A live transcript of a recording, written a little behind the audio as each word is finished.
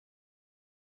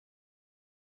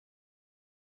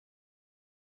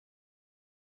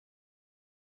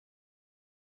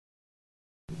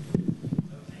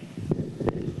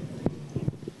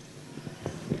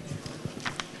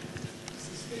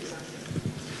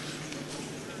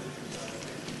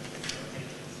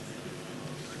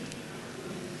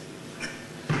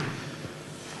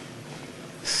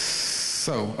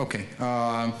Okay.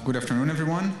 Good afternoon,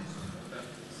 everyone.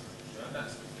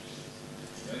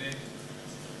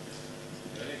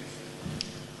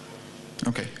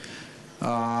 Okay.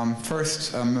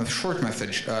 First, a short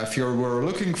message. If you were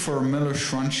looking for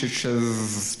Miloš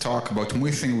Rancic's talk about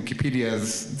missing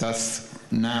Wikipedias, that's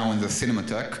now in the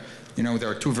Cinematheque. You know, there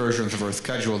are two versions of our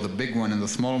schedule, the big one and the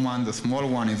small one. The small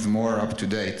one is more up to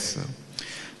date, so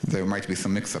there might be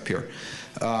some mix-up here.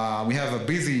 We have a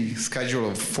busy schedule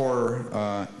of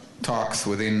 4 talks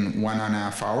within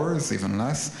 1.5 hours, even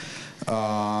less.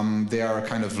 They are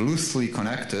kind of loosely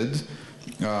connected.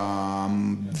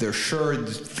 Their shared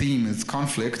theme is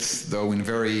conflicts, though in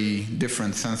very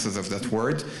different senses of that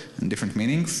word and different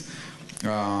meanings.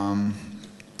 And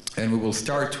we will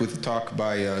start with a talk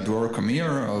by Dror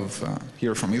Kamir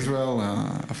here from Israel,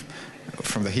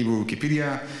 from the Hebrew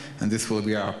Wikipedia, and this will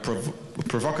be a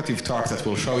provocative talk that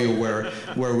will show you where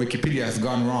Wikipedia has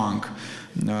gone wrong.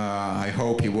 I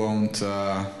hope he won't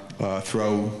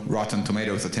throw rotten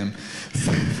tomatoes at him.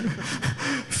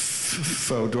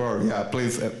 So Dror, yeah,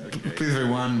 please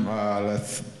everyone,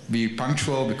 let's be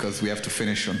punctual because we have to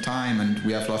finish on time and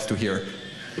we have lots to hear.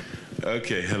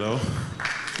 Okay, hello.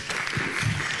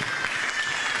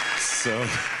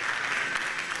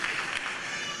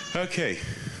 Okay.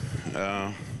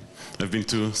 I've been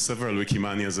to several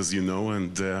Wikimanias, as you know,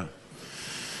 and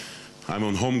I'm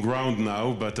on home ground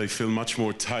now, but I feel much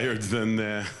more tired than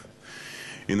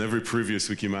in every previous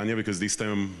Wikimania, because this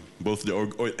time I'm both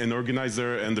an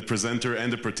organizer and the presenter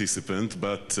and the participant.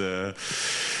 But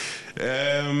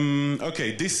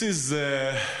okay, this is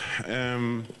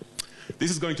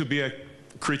going to be a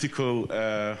critical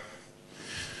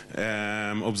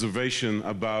observation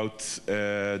about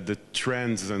the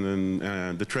trends and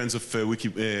the trends of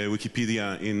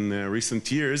Wikipedia in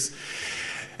recent years.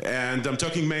 And I'm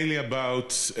talking mainly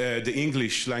about the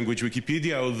English language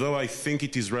Wikipedia, although I think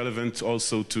it is relevant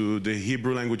also to the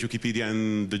Hebrew language Wikipedia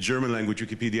and the German language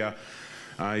Wikipedia.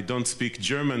 I don't speak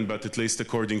German, but at least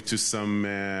according to some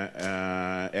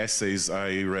essays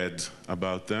I read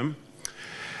about them.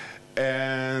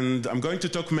 And I'm going to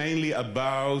talk mainly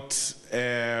about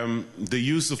the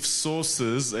use of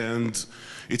sources, and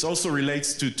it also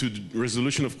relates to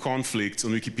resolution of conflicts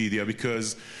on Wikipedia,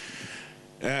 because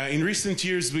in recent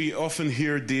years we often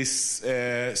hear this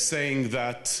saying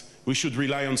that we should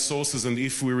rely on sources, and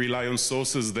if we rely on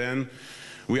sources then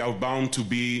we are bound to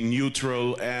be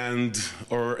neutral,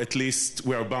 or at least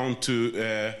we are bound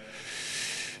to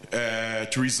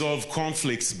resolve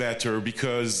conflicts better,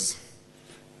 because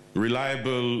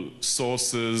reliable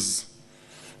sources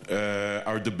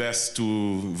are the best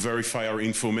to verify our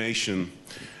information.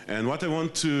 And what I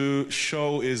want to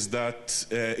show is that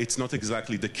it's not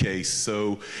exactly the case.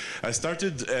 So I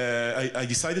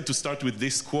decided to start with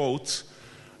this quote,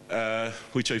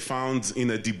 which I found in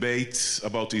a debate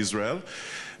about Israel,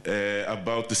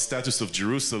 about the status of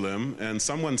Jerusalem. And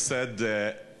someone said,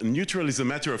 neutral is a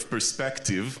matter of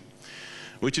perspective,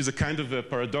 which is a kind of a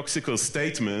paradoxical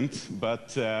statement,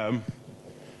 but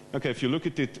okay, if you look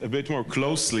at it a bit more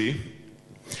closely,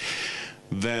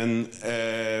 then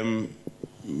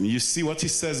you see what he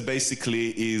says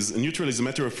basically is neutral is a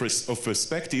matter of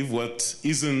perspective. What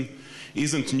isn't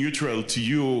neutral to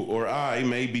you or I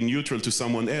may be neutral to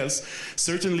someone else.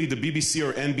 Certainly the BBC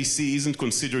or NBC isn't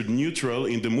considered neutral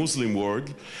in the Muslim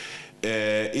world.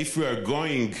 If we are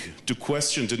going to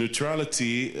question the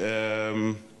neutrality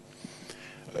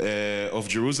of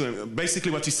Jerusalem. Basically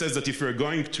what he says, that if we're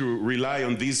going to rely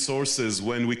on these sources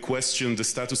when we question the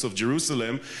status of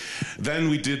Jerusalem, then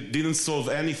we didn't solve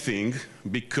anything,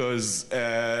 because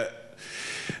the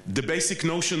basic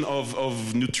notion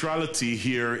of neutrality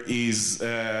here is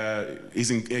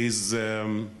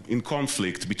in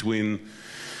conflict between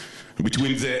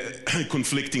the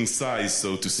conflicting sides,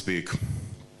 so to speak.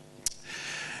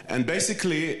 And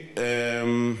basically,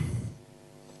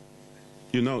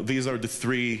 you know, these are the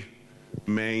 3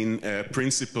 main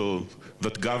principles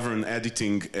that govern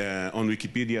editing on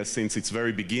Wikipedia since its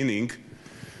very beginning.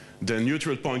 The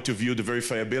neutral point of view, the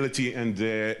verifiability, and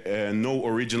the no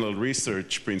original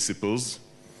research principles,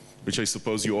 which I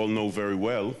suppose you all know very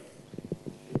well.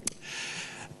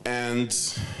 And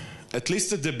at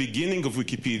least at the beginning of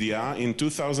Wikipedia, in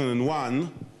 2001,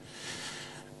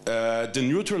 the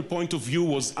neutral point of view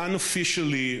was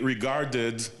unofficially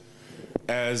regarded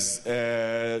as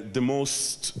the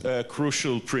most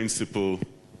crucial principle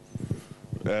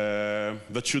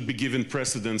that should be given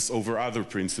precedence over other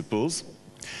principles.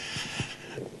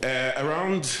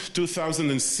 Around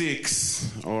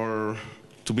 2006, or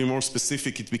to be more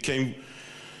specific, it became,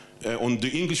 on the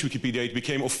English Wikipedia, it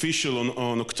became official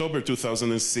on October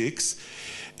 2006.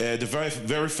 the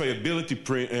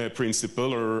verifiability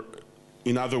principle, or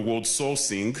in other words,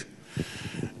 sourcing,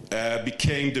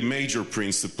 became the major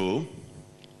principle.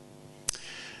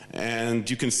 And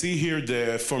you can see here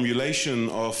the formulation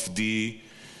of the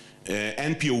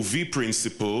NPOV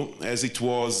principle as it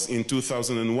was in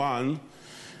 2001,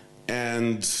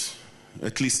 and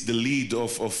at least the lead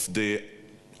of the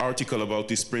article about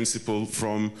this principle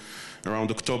from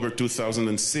around October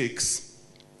 2006.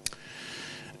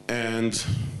 And,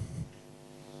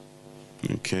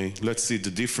 okay, let's see the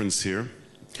difference here.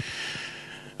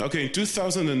 Okay, in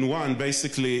 2001,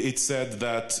 basically, it said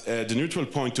that the neutral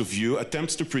point of view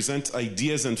attempts to present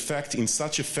ideas and facts in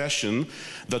such a fashion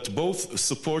that both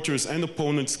supporters and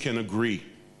opponents can agree.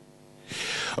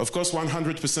 Of course,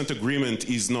 100% agreement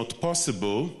is not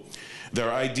possible. There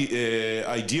are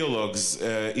ideologues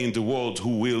in the world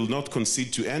who will not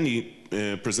concede to any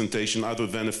presentation other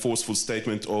than a forceful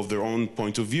statement of their own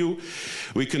point of view.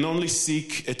 We can only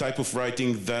seek a type of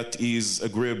writing that is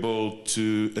agreeable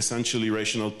to essentially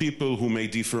rational people who may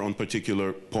differ on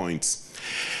particular points.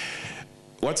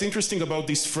 What's interesting about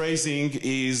this phrasing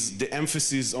is the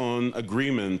emphasis on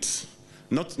agreement.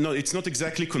 It's not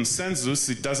exactly consensus.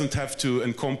 It doesn't have to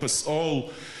encompass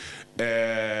all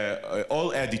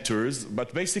editors,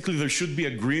 but basically there should be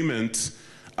agreement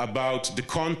about the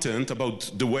content, about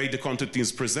the way the content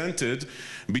is presented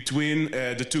between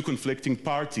the two conflicting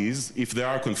parties, if there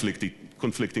are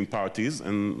conflicting parties,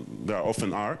 and there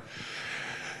often are.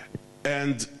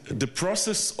 And the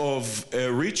process of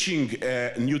reaching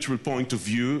a neutral point of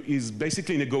view is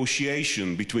basically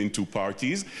negotiation between two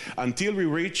parties until we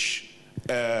reach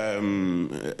a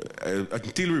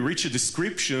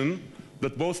description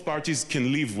that both parties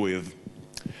can live with.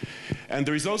 And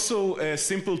there is also a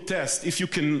simple test. If you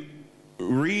can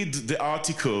read the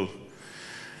article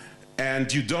and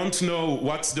you don't know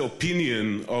what's the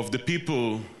opinion of the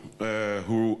people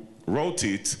who wrote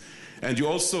it, and you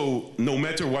also, no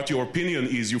matter what your opinion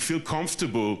is, you feel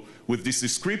comfortable with this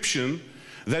description,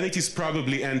 then it is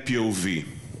probably NPOV,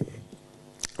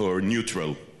 or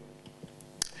neutral.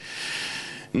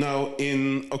 Now,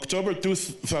 in October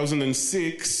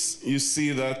 2006, you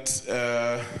see that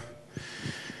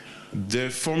the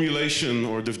formulation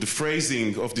or the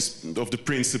phrasing of the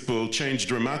principle changed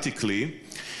dramatically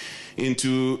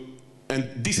into, and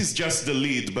this is just the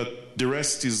lead, but the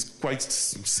rest is quite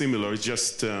similar,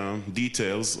 just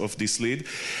details of this lead.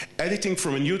 Editing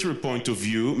from a neutral point of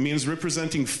view means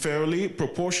representing fairly,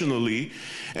 proportionally,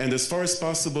 and as far as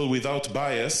possible without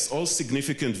bias, all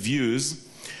significant views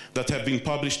that have been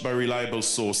published by reliable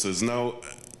sources. Now,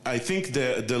 I think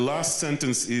the last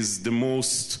sentence is the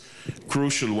most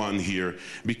crucial one here,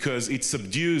 because it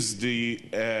subdues the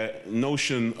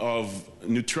notion of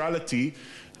neutrality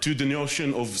to the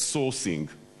notion of sourcing.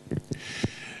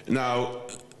 Now,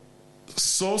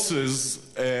 sources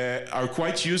are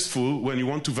quite useful when you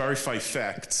want to verify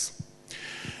facts.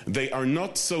 They are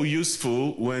not so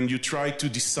useful when you try to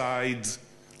decide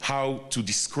how to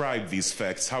describe these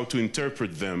facts, how to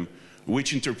interpret them,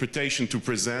 which interpretation to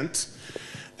present,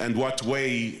 and what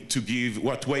weight to give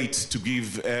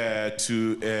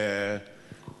to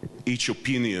each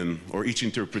opinion or each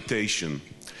interpretation.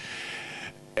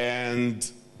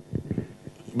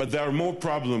 But there are more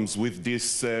problems with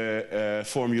this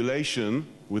formulation,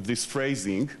 with this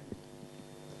phrasing.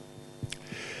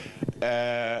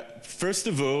 First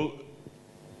of all,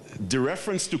 the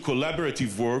reference to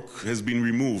collaborative work has been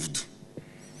removed,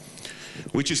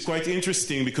 which is quite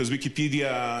interesting because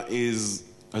Wikipedia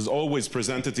has always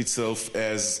presented itself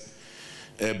as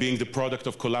being the product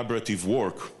of collaborative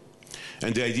work.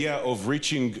 And the idea of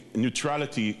reaching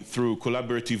neutrality through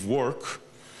collaborative work,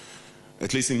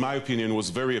 at least in my opinion, was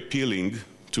very appealing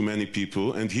to many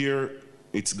people, and here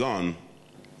it's gone.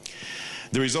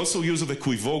 There is also use of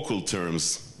equivocal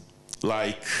terms,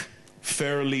 like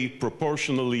fairly,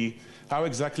 proportionally. How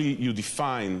exactly you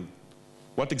define,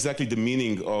 what exactly the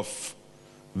meaning of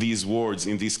these words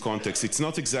in this context? It's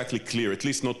not exactly clear, at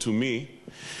least not to me.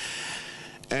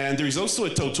 And there is also a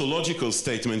tautological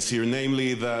statement here,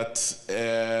 namely that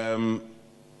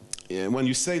when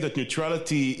you say that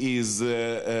neutrality is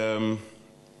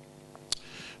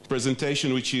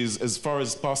presentation which is as far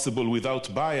as possible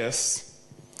without bias,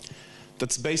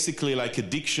 that's basically like a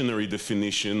dictionary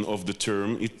definition of the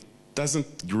term. It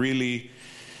doesn't really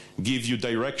give you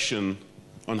direction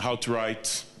on how to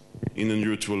write in a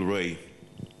neutral way.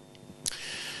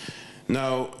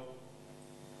 Now,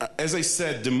 as I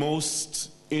said, the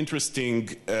most interesting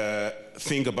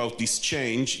thing about this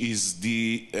change is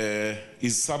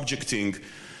subjecting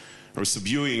or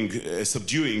subduing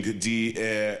the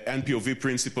NPOV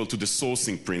principle to the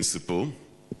sourcing principle.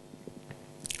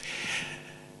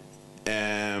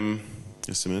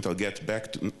 just a minute, I'll get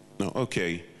back to, no,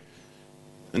 okay.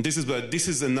 And this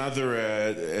is another,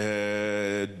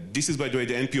 this is by the way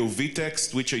the NPOV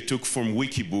text, which I took from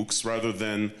Wikibooks rather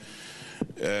than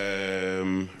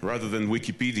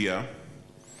Wikipedia.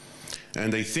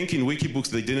 And I think in Wikibooks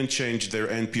they didn't change their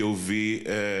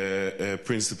NPOV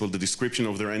principle, the description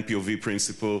of their NPOV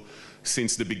principle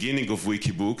since the beginning of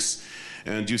Wikibooks.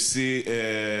 And you see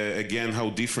again how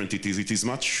different it is. It is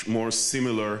much more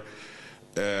similar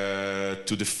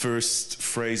to the first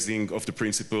phrasing of the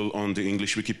principle on the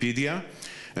English Wikipedia.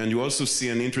 And you also see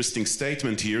an interesting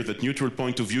statement here that neutral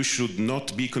point of view should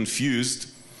not be confused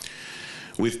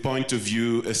with point of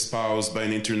view espoused by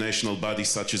an international body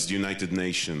such as the United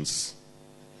Nations.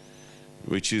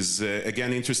 Which is,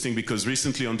 again, interesting because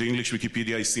recently on the English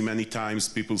Wikipedia I see many times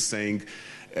people saying,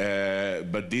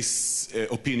 but this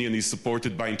opinion is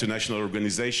supported by international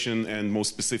organization and more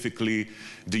specifically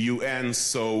the UN,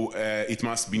 so it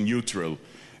must be neutral.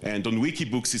 And on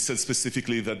Wikibooks it says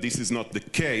specifically that this is not the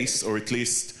case, or at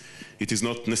least it is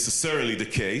not necessarily the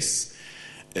case,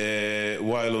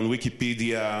 while on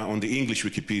Wikipedia, on the English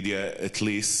Wikipedia at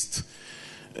least,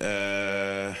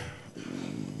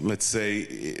 let's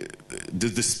say,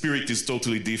 the spirit is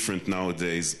totally different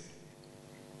nowadays.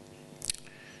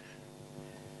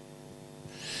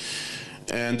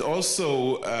 And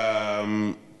also,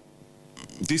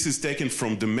 this is taken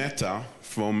from the Meta,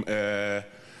 from the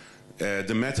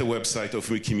Meta website of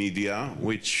Wikimedia,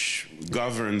 which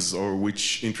governs or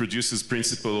which introduces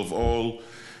principle of all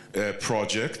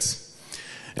projects.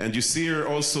 And you see here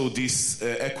also this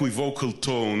equivocal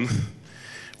tone,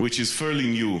 which is fairly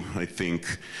new, I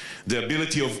think. The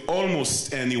ability of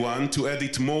almost anyone to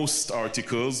edit most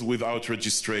articles without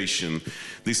registration.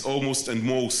 This almost and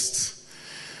most,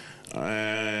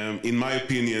 in my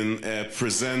opinion,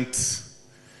 present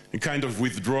a kind of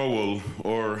withdrawal,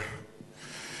 or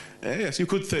yes, you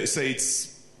could say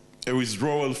it's a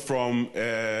withdrawal from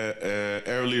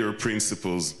earlier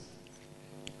principles.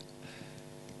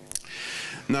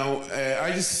 Now,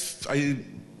 I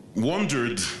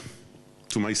wondered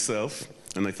to myself,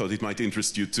 and I thought it might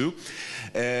interest you too,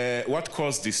 what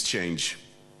caused this change?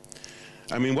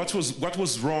 I mean, what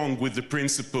was wrong with the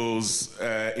principles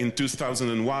in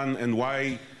 2001, and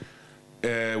why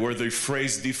were they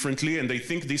phrased differently? And I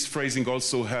think this phrasing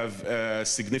also have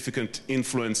significant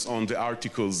influence on the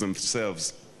articles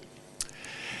themselves.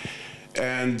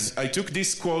 And I took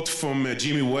this quote from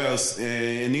Jimmy Wales,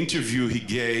 an interview he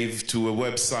gave to a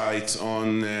website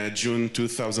on June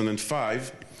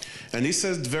 2005. And he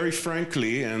said very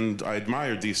frankly, and I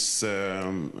admire this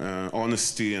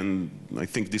honesty, and I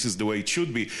think this is the way it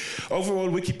should be, overall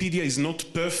Wikipedia is not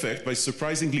perfect, but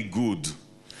surprisingly good.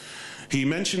 He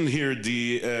mentioned here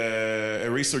the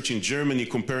research in Germany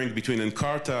comparing between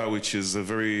Encarta, which is a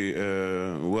very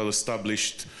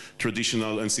well-established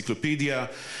traditional encyclopedia,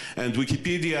 and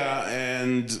Wikipedia,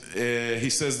 and he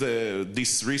says that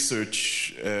this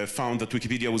research found that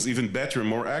Wikipedia was even better,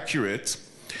 more accurate.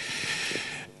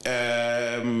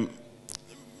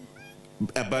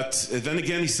 But then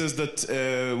again he says that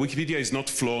Wikipedia is not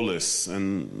flawless,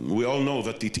 and we all know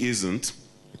that it isn't.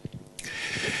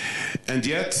 And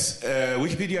yet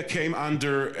Wikipedia came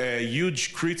under a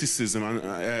huge criticism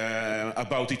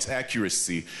about its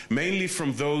accuracy, mainly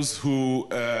from those who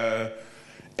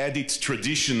edit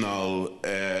traditional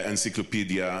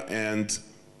encyclopedia. And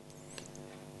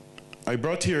I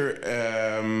brought here,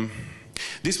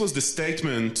 this was the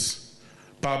statement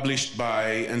published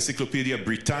by Encyclopedia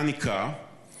Britannica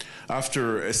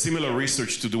after a similar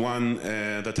research to the one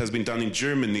that has been done in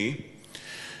Germany,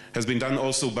 has been done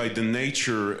also by the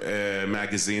Nature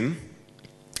magazine,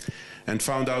 and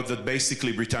found out that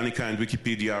basically Britannica and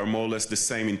Wikipedia are more or less the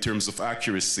same in terms of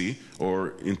accuracy,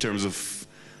 or in terms of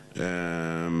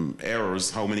errors,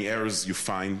 how many errors you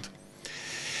find.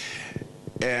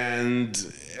 And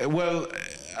well,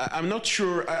 I'm not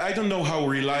sure, I don't know how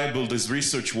reliable this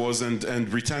research was, and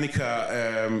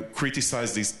Britannica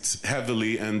criticized this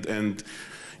heavily and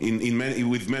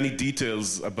with many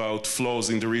details about flaws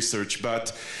in the research,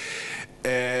 but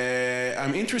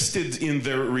I'm interested in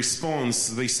their response.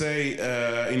 They say,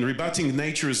 in rebutting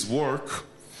Nature's work,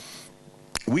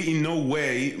 we in no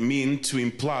way mean to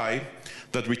imply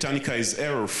that Britannica is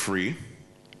error-free.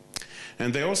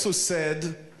 And they also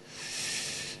said,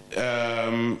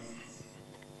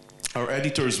 our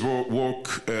editors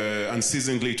work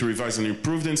unceasingly to revise and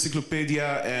improve the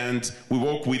encyclopedia, and we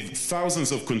work with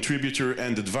thousands of contributors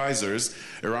and advisors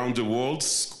around the world,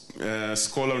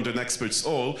 scholars and experts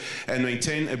all, and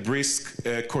maintain a brisk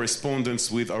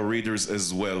correspondence with our readers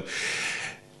as well.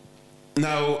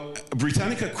 Now,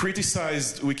 Britannica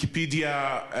criticized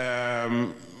Wikipedia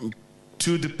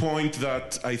to the point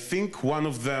that I think one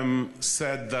of them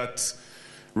said that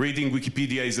reading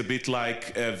Wikipedia is a bit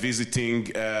like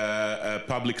visiting a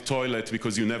public toilet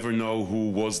because you never know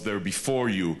who was there before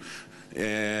you.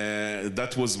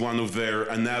 That was one of their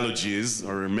analogies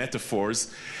or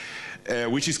metaphors,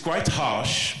 which is quite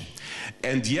harsh.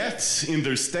 And yet, in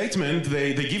their statement,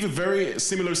 they give a very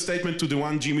similar statement to the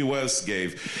one Jimmy Wales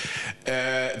gave.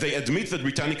 They admit that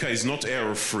Britannica is not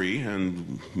error-free,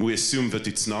 and we assume that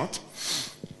it's not.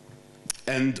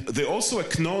 And they also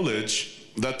acknowledge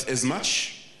that as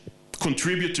much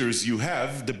contributors you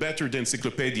have, the better the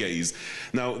encyclopedia is.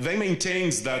 Now, they maintain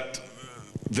that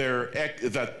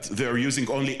they're using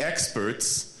only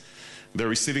experts. They're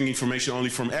receiving information only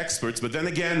from experts, but then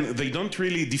again, they don't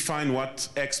really define what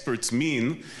experts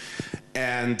mean.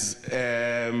 And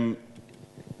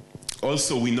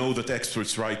also, we know that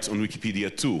experts write on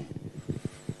Wikipedia too.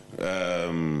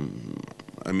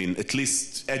 I mean, at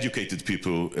least educated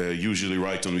people usually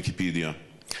write on Wikipedia.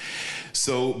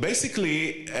 So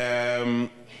basically,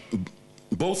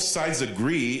 both sides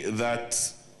agree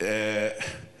that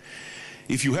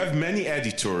if you have many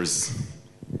editors,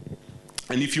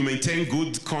 and if you maintain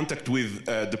good contact with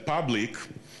the public,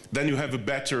 then you have a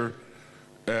better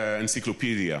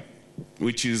encyclopedia,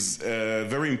 which is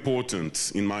very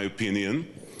important, in my opinion.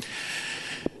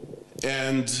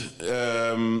 And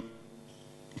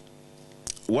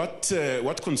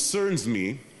what concerns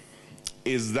me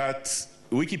is that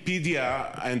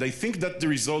Wikipedia, and I think that the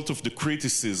result of the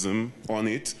criticism on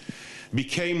it,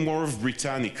 became more of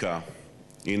Britannica,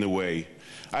 in a way.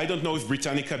 I don't know if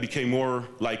Britannica became more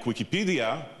like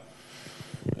Wikipedia.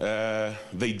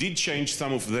 They did change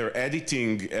some of their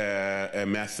editing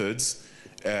methods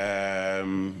as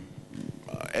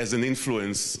an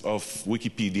influence of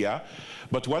Wikipedia.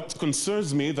 But what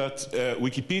concerns me that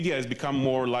Wikipedia has become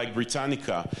more like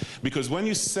Britannica. Because when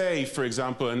you say, for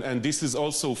example, and this is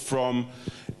also from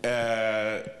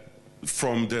the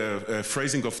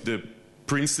phrasing of the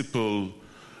principle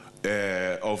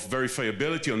of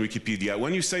verifiability on Wikipedia,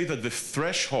 when you say that the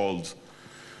threshold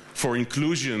for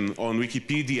inclusion on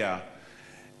Wikipedia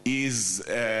is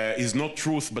not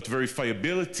truth but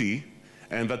verifiability,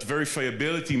 and that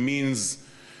verifiability means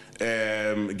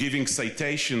giving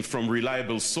citation from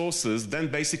reliable sources, then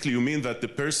basically you mean that the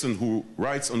person who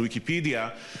writes on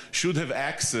Wikipedia should have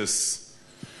access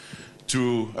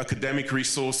to academic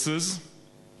resources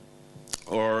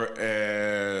or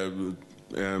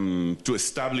to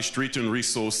established written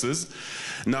resources.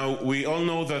 Now, we all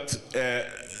know that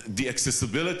the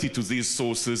accessibility to these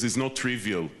sources is not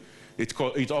trivial.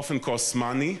 It often costs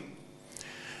money,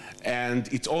 and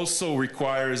it also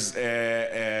requires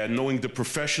knowing the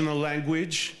professional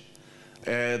language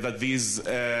that these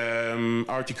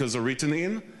articles are written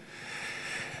in.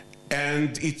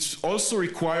 And it also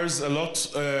requires a lot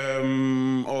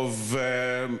of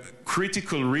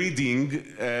critical reading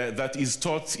that is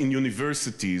taught in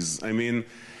universities. I mean,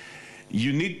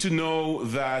 you need to know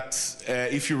that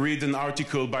if you read an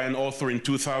article by an author in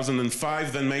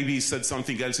 2005, then maybe he said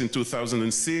something else in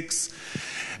 2006.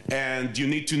 And you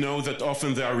need to know that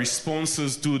often there are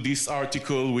responses to this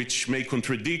article which may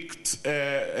contradict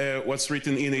what's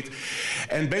written in it.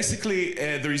 And basically,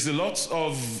 there is a lot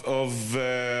of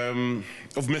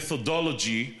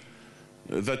methodology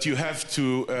that you have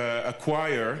to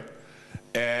acquire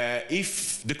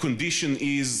if the condition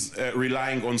is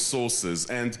relying on sources.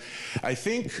 And I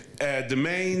think the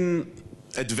main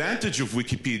advantage of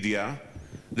Wikipedia,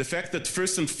 the fact that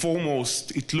first and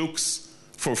foremost it looks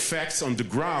for facts on the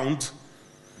ground,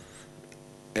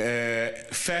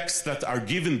 facts that are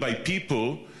given by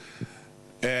people,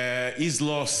 is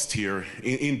lost here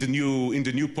in the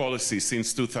new policy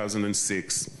since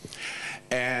 2006.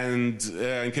 And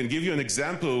I can give you an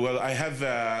example. Well, I have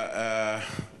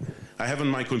on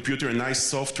my computer a nice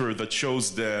software that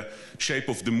shows the shape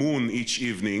of the moon each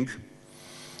evening.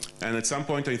 And at some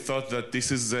point I thought that this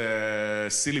is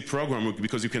a silly program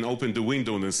because you can open the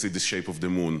window and see the shape of the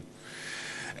moon.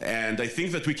 And I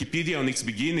think that Wikipedia, on its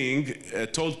beginning,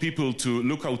 told people to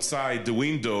look outside the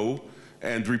window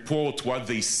and report what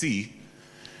they see.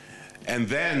 And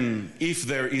then, if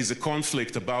there is a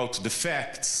conflict about the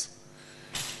facts,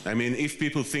 I mean, if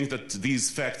people think that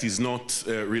this fact is not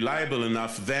reliable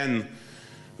enough, then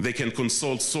they can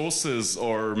consult sources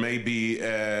or maybe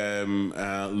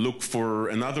look for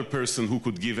another person who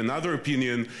could give another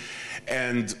opinion.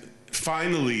 And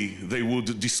finally, they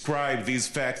would describe these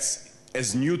facts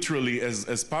as neutrally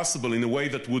as possible in a way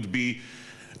that would be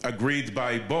agreed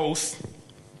by both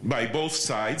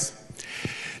sides.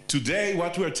 Today,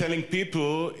 what we're telling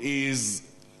people is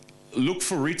look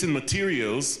for written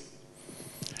materials,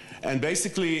 and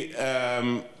basically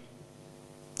that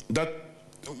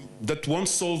won't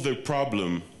solve their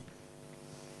problem.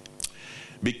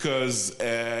 Because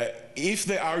if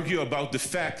they argue about the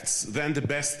facts, then the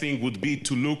best thing would be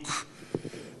to look,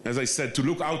 as I said, to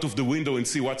look out of the window and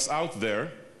see what's out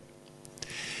there.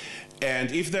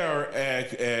 And if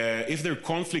their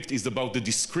conflict is about the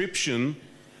description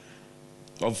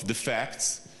of the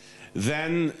facts,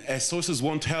 then sources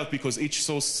won't help, because each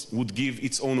source would give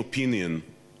its own opinion.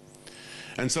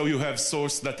 And so you have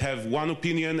sources that have one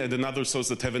opinion and another source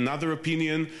that have another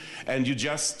opinion, and you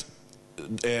just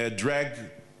drag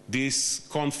this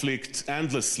conflict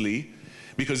endlessly,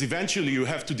 because eventually you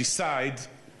have to decide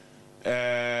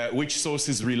which source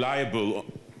is reliable,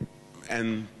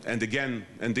 and again,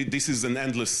 this is an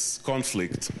endless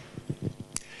conflict.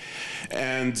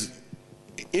 And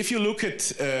if you look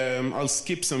at, I'll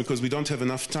skip some because we don't have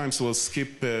enough time, so I'll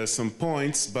skip some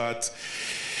points, but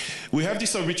we have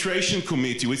this arbitration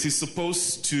committee which is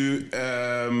supposed to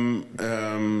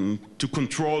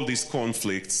control these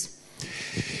conflicts.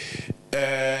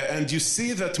 And you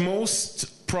see that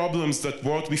most problems that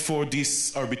brought before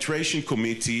this arbitration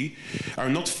committee are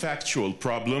not factual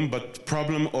problem, but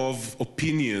problem of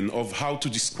opinion, of how to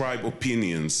describe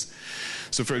opinions.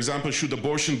 So for example, should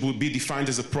abortion be defined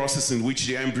as a process in which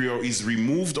the embryo is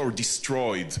removed or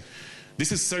destroyed?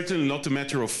 This is certainly not a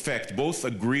matter of fact. Both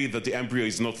agree that the embryo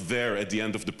is not there at the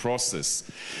end of the process.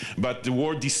 But the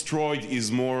word destroyed is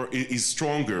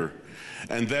stronger,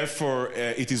 and therefore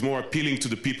it is more appealing to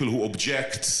the people who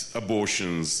object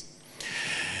abortions.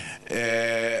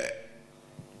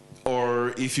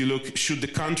 Or if you look, should the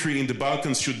country in the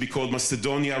Balkans should be called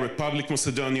Macedonia, Republic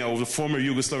Macedonia, or the former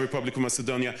Yugoslav Republic of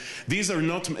Macedonia? These are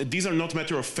not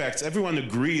matter of facts. Everyone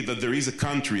agrees that there is a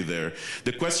country there.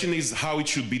 The question is how it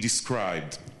should be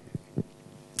described.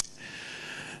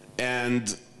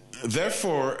 And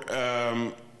therefore,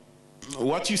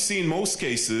 what you see in most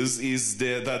cases is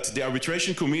that the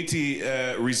arbitration committee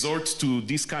resorts to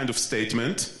this kind of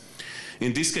statement.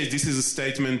 In this case, this is a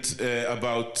statement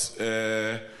about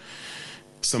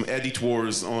some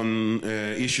editors on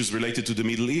issues related to the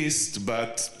Middle East,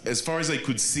 but as far as I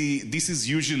could see,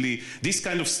 these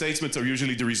kind of statements are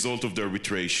usually the result of the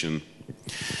arbitration.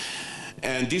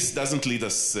 And this doesn't lead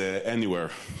us anywhere,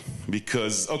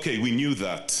 because, okay, we knew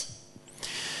that.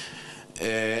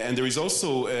 And there is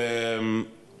also, and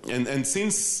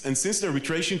since the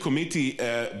arbitration committee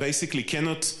basically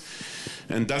cannot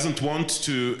and doesn't want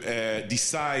to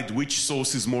decide which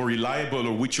source is more reliable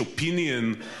or which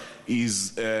opinion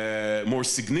is more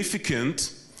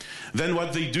significant, then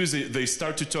what they do is they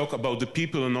start to talk about the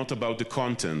people and not about the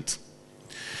content.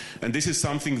 And this is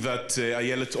something that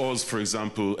Ayelet Oz, for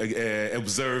example,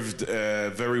 observed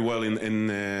very well in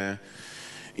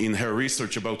her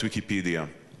research about Wikipedia.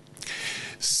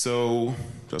 So,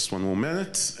 just one more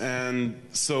minute. And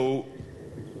so,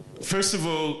 first of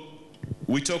all,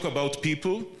 we talk about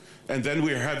people, and then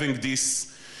we're having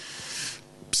these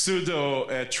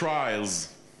pseudo trials.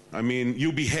 I mean,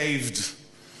 you behaved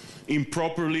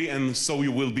improperly, and so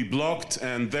you will be blocked,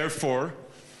 and therefore,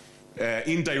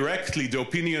 indirectly, the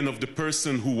opinion of the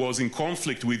person who was in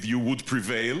conflict with you would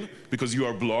prevail, because you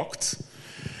are blocked.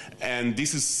 And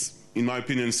this is, in my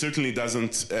opinion, certainly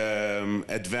doesn't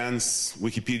advance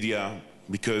Wikipedia,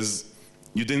 because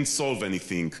you didn't solve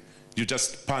anything. You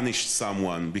just punished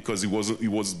someone because he was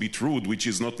a bit rude, which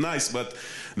is not nice, but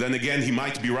then again, he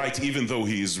might be right even though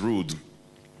he is rude.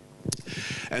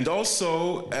 And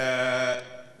also,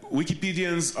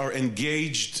 Wikipedians are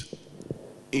engaged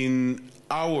in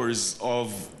hours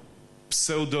of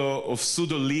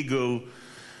pseudo-legal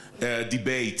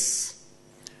debates.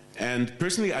 And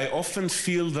personally, I often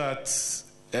feel that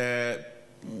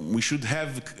we should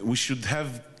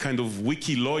have kind of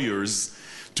wiki lawyers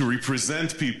to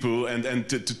represent people and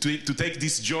to take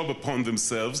this job upon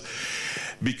themselves,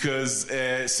 because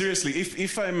seriously,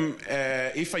 if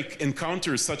I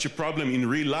encounter such a problem in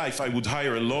real life, I would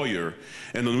hire a lawyer,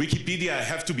 and on Wikipedia I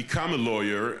have to become a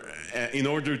lawyer in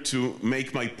order to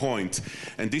make my point.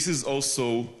 And this is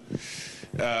also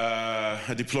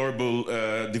a deplorable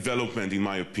development, in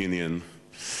my opinion.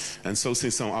 And so,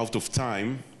 since I'm out of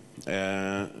time,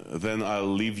 then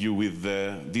I'll leave you with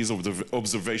these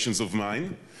observations of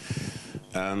mine,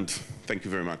 and thank you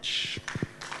very much.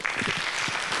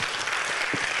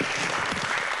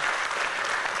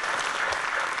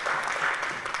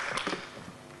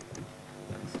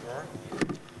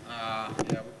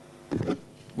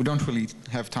 We don't really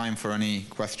have time for any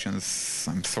questions.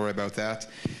 I'm sorry about that.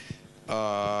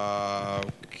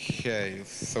 Okay. Okay,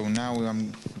 so now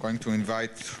I'm going to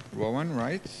invite Rowan,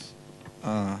 right?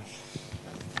 I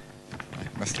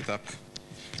messed it up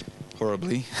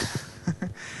horribly.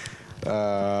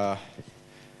 No,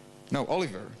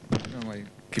 Oliver. I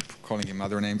keep calling him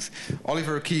other names.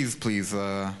 Oliver Keys, please,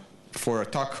 for a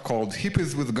talk called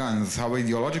Hippies with Guns, How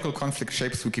Ideological Conflict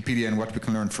Shapes Wikipedia and What We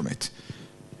Can Learn from It.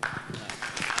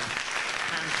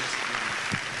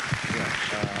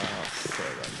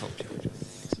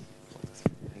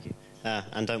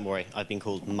 And don't worry, I've been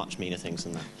called much meaner things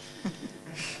than that.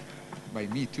 By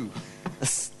me too.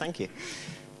 Thank you.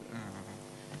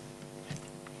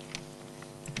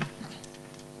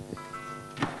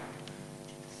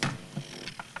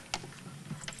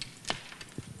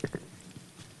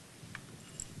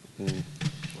 Right.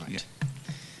 Yeah.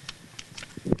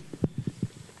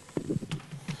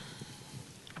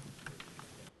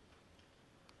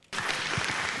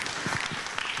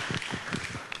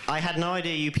 I had no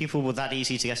idea you people were that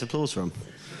easy to get applause from.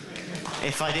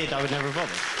 If I did, I would never have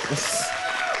bothered.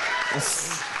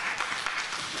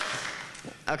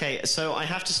 Okay, so I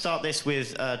have to start this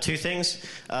with two things.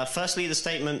 Firstly, the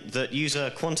statement that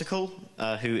user Quantical,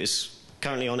 who is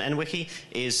currently on NWiki,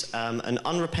 is an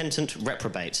unrepentant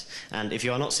reprobate. And if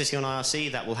you are not sitting on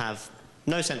IRC, that will have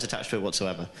no sense attached to it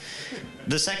whatsoever.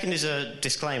 The second is a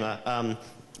disclaimer.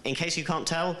 In case you can't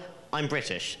tell, I'm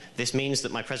British. This means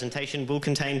that my presentation will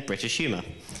contain British humour.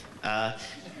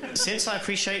 Since I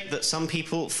appreciate that some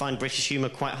people find British humour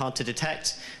quite hard to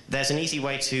detect, there's an easy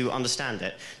way to understand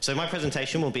it. So my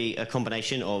presentation will be a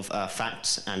combination of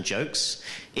facts and jokes.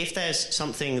 If there's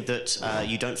something that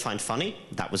you don't find funny,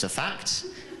 that was a fact.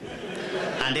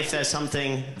 And if there's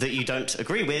something that you don't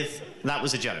agree with, that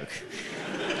was a joke.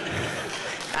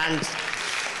 And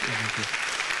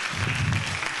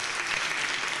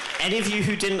any of you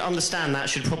who didn't understand that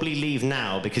should probably leave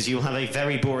now, because you'll have a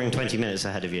very boring 20 minutes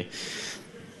ahead of you.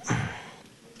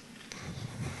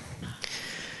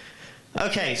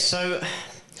 Okay, so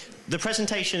the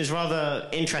presentation is rather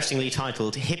interestingly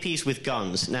titled Hippies with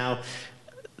Guns. Now,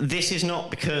 this is not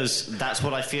because that's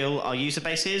what I feel our user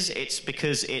base is, it's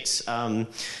because it's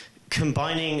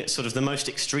combining sort of the most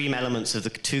extreme elements of the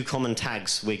two common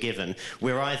tags we're given.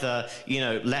 We're either,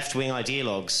 left-wing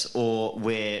ideologues, or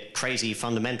we're crazy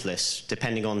fundamentalists,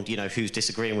 depending on, who's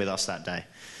disagreeing with us that day.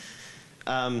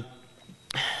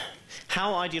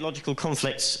 How ideological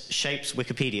conflicts shapes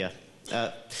Wikipedia.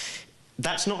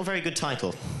 That's not a very good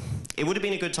title. It would have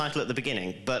been a good title at the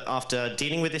beginning, but after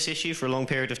dealing with this issue for a long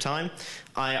period of time,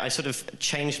 I sort of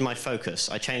changed my focus.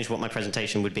 I changed what my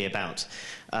presentation would be about.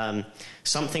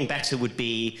 Something better would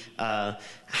be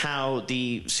how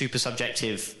the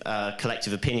super-subjective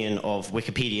collective opinion of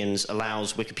Wikipedians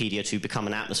allows Wikipedia to become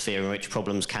an atmosphere in which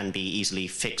problems can be easily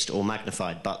fixed or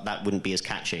magnified, but that wouldn't be as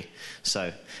catchy.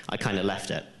 So I kind of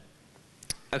left it.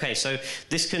 Okay, so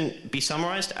this can be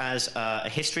summarized as a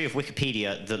history of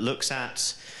Wikipedia that looks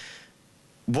at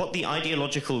what the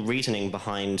ideological reasoning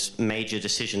behind major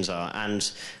decisions are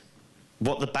and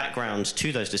what the background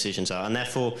to those decisions are, and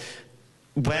therefore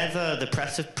whether the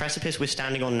precipice we're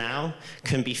standing on now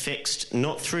can be fixed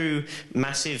not through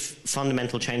massive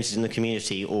fundamental changes in the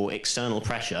community or external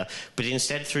pressure, but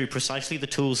instead through precisely the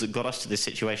tools that got us to this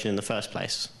situation in the first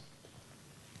place.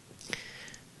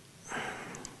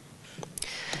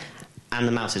 And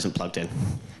the mouse isn't plugged in.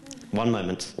 One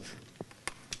moment.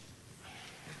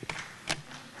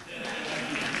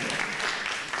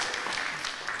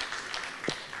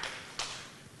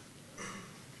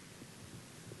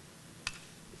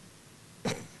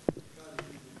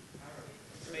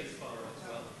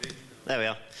 There we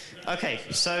are. Okay,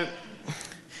 so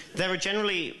there are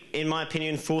generally, in my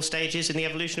opinion, 4 stages in the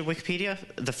evolution of Wikipedia.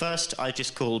 The first I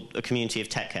just called a community of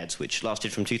tech heads, which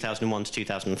lasted from 2001 to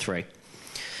 2003.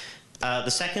 The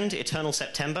second, Eternal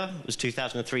September, was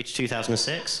 2003 to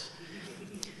 2006.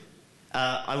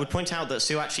 I would point out that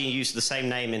Sue actually used the same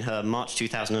name in her March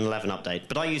 2011 update,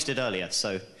 but I used it earlier,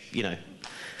 so,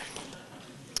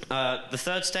 The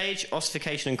third stage,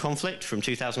 Ossification and Conflict, from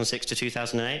 2006 to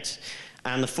 2008.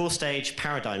 And the fourth stage,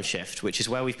 Paradigm Shift, which is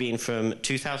where we've been from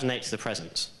 2008 to the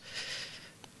present.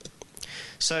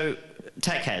 So,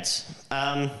 tech heads.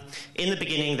 In the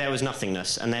beginning, there was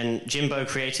nothingness, and then Jimbo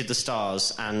created the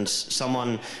stars, and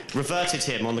someone reverted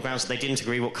him on the grounds that they didn't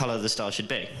agree what color the stars should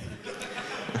be.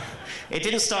 It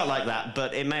didn't start like that,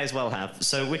 but it may as well have.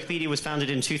 So Wikipedia was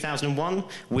founded in 2001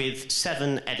 with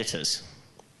 7 editors.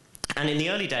 And in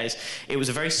the early days, it was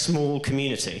a very small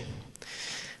community.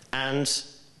 And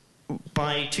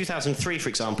by 2003, for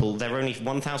example, there were only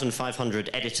 1,500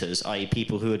 editors, i.e.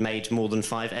 people who had made more than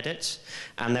 5 edits,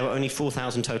 and there were only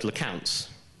 4,000 total accounts.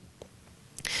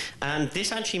 And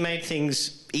this actually made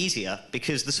things easier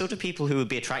because the sort of people who would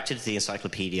be attracted to the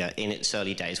encyclopedia in its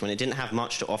early days, when it didn't have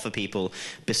much to offer people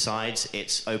besides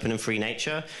its open and free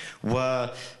nature,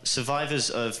 were survivors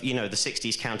of, you know, the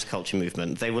 60s counterculture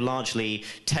movement. They were largely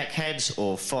tech heads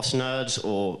or FOSS nerds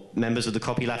or members of the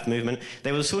copyleft movement.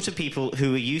 They were the sort of people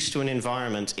who were used to an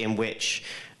environment in which,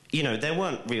 you know, there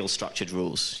weren't real structured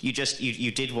rules. You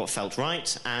did what felt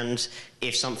right, and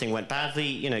if something went badly,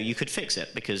 you know, you could fix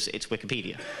it because it's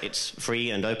Wikipedia. It's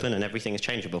free and open and everything is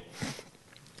changeable.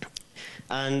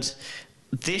 And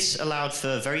this allowed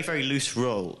for very, very loose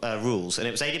rules, and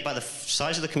it was aided by the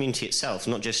size of the community itself,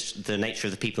 not just the nature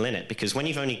of the people in it, because when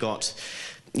you've only got,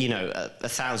 you know,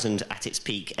 1,000 at its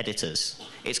peak editors,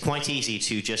 it's quite easy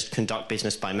to just conduct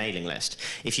business by mailing list.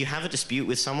 If you have a dispute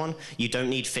with someone, you don't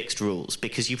need fixed rules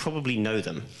because you probably know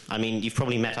them. I mean, you've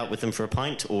probably met up with them for a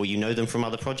pint, or you know them from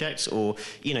other projects, or,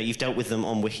 you know, you've dealt with them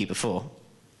on Wiki before.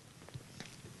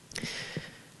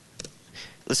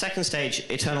 The second stage,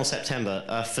 Eternal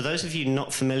September. For those of you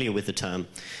not familiar with the term,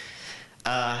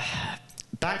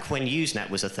 back when Usenet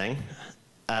was a thing,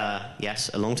 yes,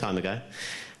 a long time ago,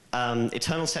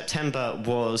 Eternal September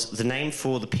was the name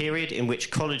for the period in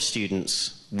which college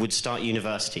students would start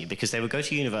university, because they would go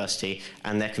to university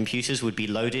and their computers would be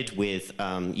loaded with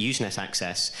Usenet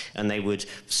access, and they would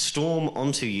storm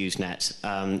onto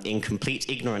Usenet in complete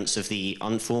ignorance of the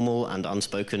informal and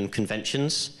unspoken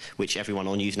conventions, which everyone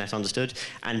on Usenet understood,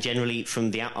 and generally,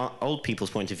 from the old people's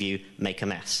point of view, make a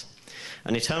mess.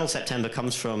 And Eternal September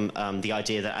comes from the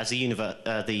idea that as the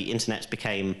internet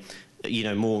became, you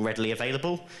know, more readily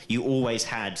available, you always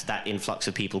had that influx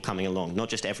of people coming along, not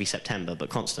just every September, but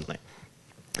constantly.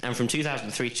 And from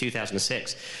 2003 to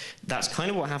 2006, that's kind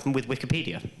of what happened with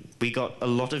Wikipedia. We got a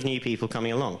lot of new people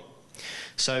coming along.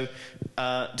 So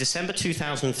December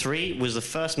 2003 was the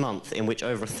first month in which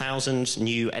over 1,000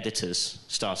 new editors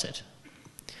started.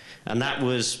 And that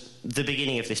was the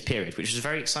beginning of this period, which was a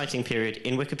very exciting period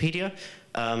in Wikipedia,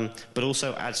 but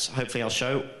also, as hopefully I'll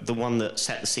show, the one that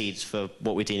set the seeds for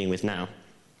what we're dealing with now.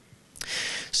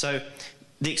 So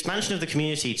the expansion of the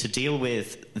community to deal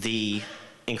with the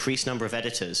increased number of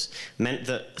editors meant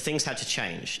that things had to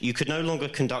change. You could no longer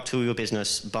conduct all your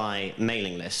business by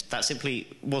mailing list. That simply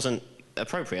wasn't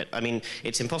appropriate. I mean,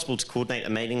 it's impossible to coordinate a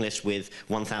mailing list with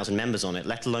 1,000 members on it,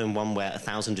 let alone one where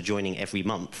 1,000 are joining every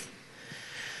month.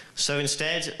 So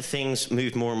instead, things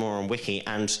moved more and more on Wiki,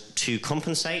 and to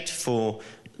compensate for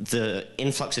the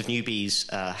influx of newbies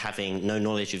having no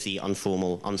knowledge of the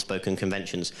informal, unspoken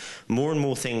conventions, more and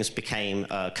more things became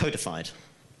codified.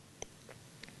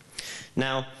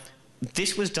 Now,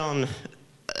 this was done,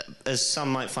 as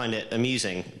some might find it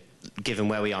amusing, given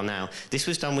where we are now, this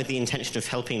was done with the intention of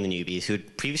helping the newbies who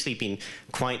had previously been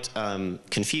quite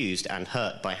confused and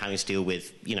hurt by having to deal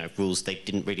with, you know, rules they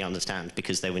didn't really understand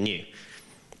because they were new.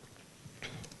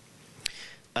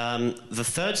 The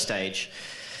third stage,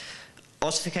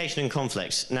 ossification and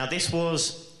conflicts. Now, this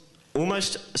was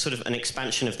almost sort of an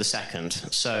expansion of the second.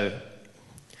 So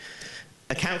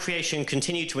account creation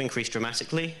continued to increase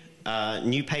dramatically.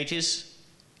 New pages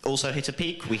also hit a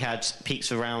peak. We had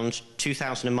peaks around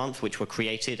 2,000 a month, which were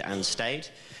created and stayed.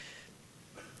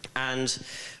 And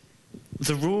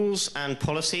the rules and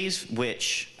policies,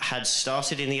 which had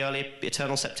started in the early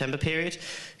Eternal September period,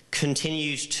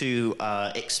 continued to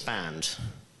expand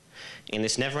in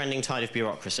this never-ending tide of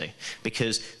bureaucracy,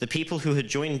 because the people who had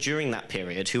joined during that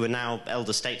period, who are now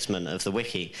elder statesmen of the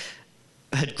wiki,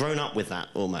 had grown up with that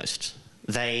almost.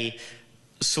 They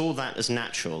saw that as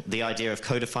natural, the idea of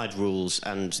codified rules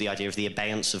and the idea of the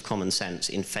abeyance of common sense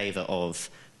in favor of,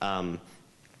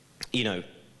 you know,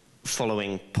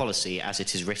 following policy as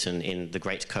it is written in the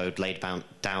great code laid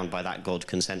down by that God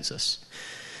consensus.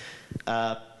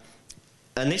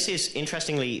 And this is,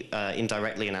 interestingly,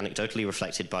 indirectly and anecdotally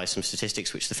reflected by some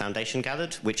statistics which the Foundation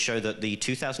gathered, which show that the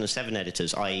 2007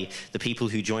 editors, i.e. the people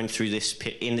who joined through this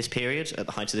in this period, at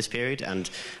the height of this period, and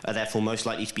are therefore most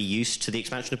likely to be used to the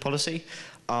expansion of policy,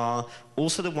 are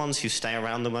also the ones who stay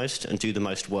around the most and do the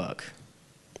most work.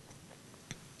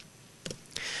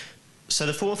 So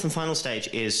the fourth and final stage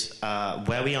is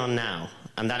where we are now,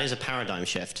 and that is a paradigm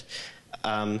shift.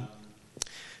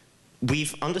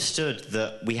 We've understood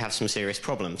that we have some serious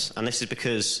problems, and this is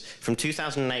because from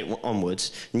 2008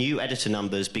 onwards, new editor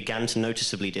numbers began to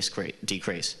noticeably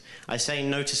decrease. I say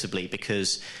noticeably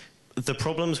because the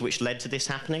problems which led to this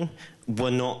happening were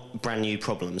not brand new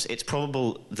problems. It's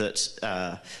probable that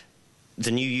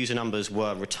the new user numbers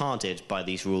were retarded by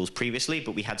these rules previously,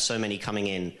 but we had so many coming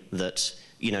in that,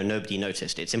 you know, nobody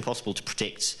noticed. It's impossible to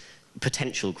predict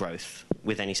potential growth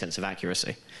with any sense of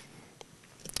accuracy.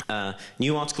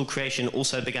 New article creation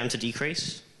also began to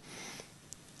decrease.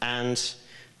 And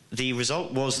the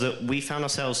result was that we found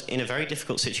ourselves in a very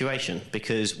difficult situation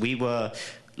because we were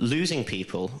losing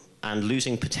people and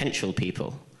losing potential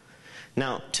people.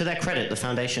 Now, to their credit, the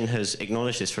Foundation has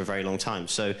acknowledged this for a very long time.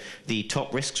 So the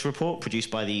top risks report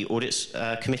produced by the Audits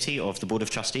Committee of the Board of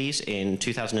Trustees in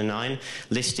 2009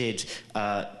 listed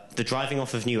the driving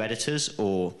off of new editors,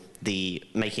 or the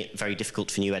making it very difficult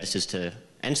for new editors to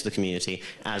enter the community,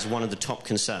 as one of the top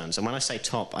concerns. And when I say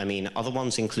top, I mean other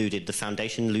ones included the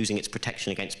Foundation losing its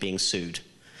protection against being sued.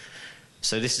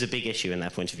 So this is a big issue in their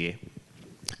point of view.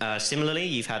 Similarly,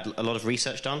 you've had a lot of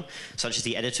research done, such as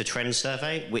the Editor Trend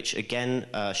Survey, which again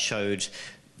showed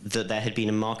that there had been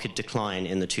a marked decline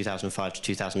in the 2005 to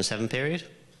 2007 period,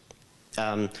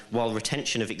 while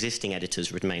retention of existing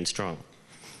editors remained strong.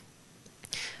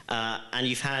 And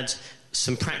you've had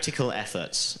some practical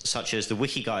efforts, such as the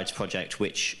WikiGuides project,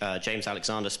 which James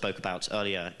Alexander spoke about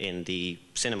earlier in the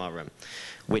cinema room,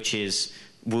 which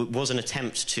was an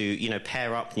attempt to,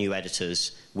 pair up new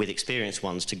editors with experienced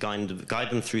ones to guide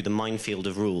them through the minefield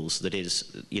of rules that is,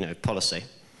 policy.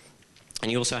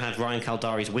 And you also had Ryan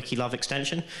Kaldari's WikiLove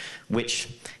extension, which,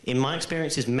 in my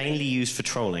experience, is mainly used for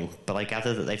trolling, but I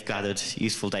gather that they've gathered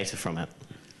useful data from it.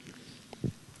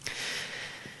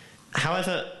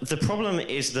 However, the problem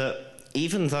is that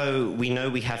even though we know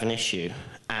we have an issue,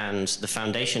 and the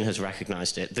Foundation has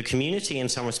recognized it, the community in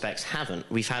some respects haven't.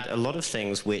 We've had a lot of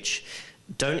things which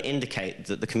don't indicate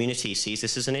that the community sees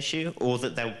this as an issue, or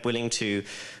that they're willing to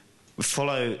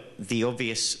follow the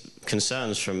obvious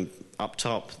concerns from up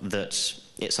top that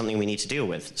it's something we need to deal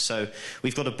with. So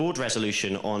we've got a board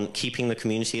resolution on keeping the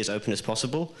community as open as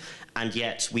possible, and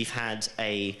yet we've had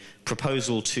a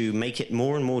proposal to make it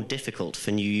more and more difficult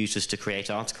for new users to create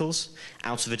articles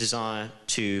out of a desire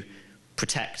to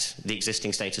protect the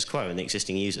existing status quo and the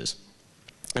existing users.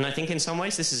 And I think in some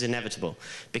ways this is inevitable,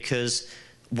 because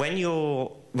when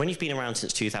you've been around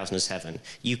since 2007,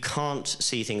 you can't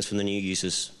see things from the new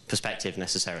user's perspective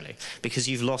necessarily, because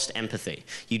you've lost empathy.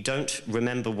 You don't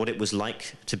remember what it was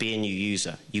like to be a new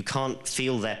user. You can't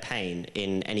feel their pain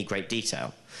in any great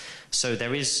detail. So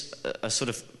there is a sort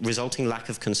of resulting lack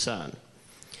of concern.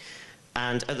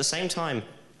 And at the same time,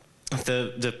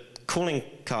 the calling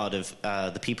card of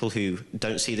the people who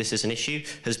don't see this as an issue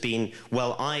has been,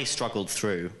 well, I struggled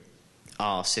through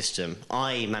our system,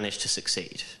 I managed to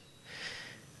succeed,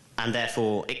 and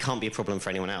therefore it can't be a problem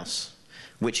for anyone else,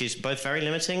 which is both very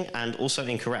limiting and also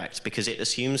incorrect, because it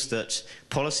assumes that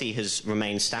policy has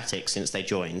remained static since they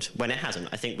joined, when it hasn't.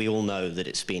 I think we all know that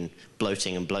it's been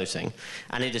bloating and bloating,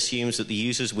 and it assumes that the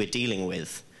users we're dealing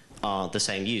with are the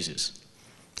same users.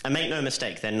 And make no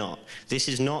mistake, they're not. This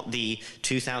is not the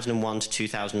 2001 to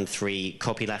 2003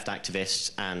 copyleft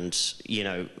activists and,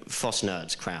 FOSS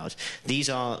nerds crowd. These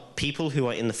are people who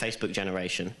are in the Facebook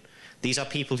generation. These are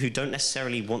people who don't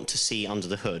necessarily want to see under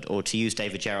the hood, or to use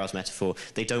David Gerard's metaphor,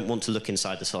 they don't want to look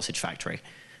inside the sausage factory.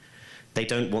 They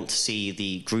don't want to see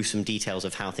the gruesome details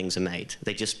of how things are made.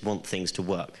 They just want things to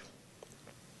work.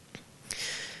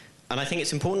 And I think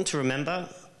it's important to remember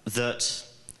that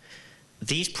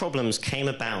these problems came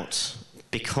about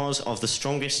because of the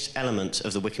strongest element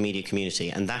of the Wikimedia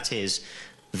community, and that is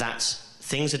that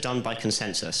things are done by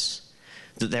consensus,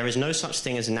 that there is no such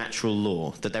thing as natural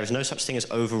law, that there is no such thing as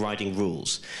overriding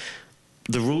rules.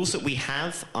 The rules that we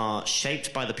have are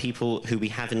shaped by the people who we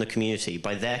have in the community,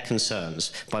 by their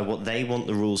concerns, by what they want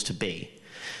the rules to be.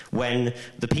 When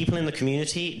the people in the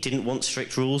community didn't want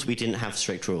strict rules, we didn't have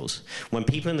strict rules. When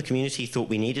people in the community thought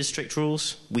we needed strict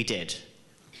rules, we did.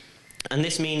 And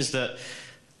this means that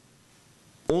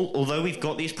although we've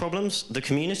got these problems, the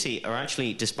community are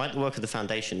actually, despite the work of the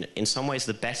Foundation, in some ways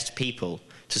the best people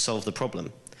to solve the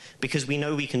problem, because we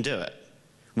know we can do it.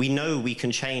 We know we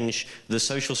can change the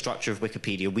social structure of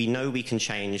Wikipedia. We know we can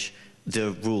change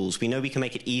the rules. We know we can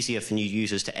make it easier for new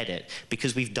users to edit,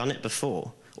 because we've done it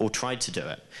before, or tried to do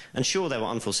it. And sure, there were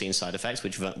unforeseen side effects,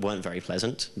 which weren't very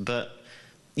pleasant, but,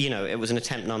 it was an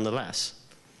attempt nonetheless.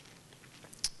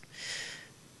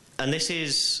 And this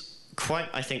is quite,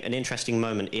 I think, an interesting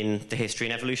moment in the history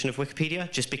and evolution of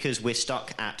Wikipedia, just because we're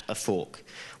stuck at a fork.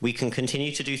 We can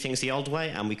continue to do things the old way,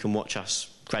 and we can watch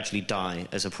us gradually die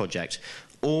as a project.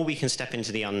 Or we can step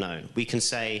into the unknown. We can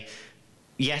say,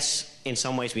 yes, in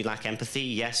some ways we lack empathy.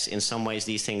 Yes, in some ways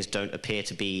these things don't appear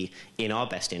to be in our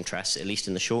best interests, at least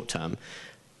in the short term.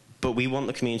 But we want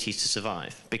the communities to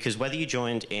survive, because whether you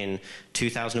joined in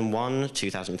 2001,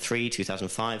 2003,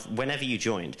 2005, whenever you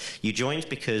joined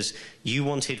because you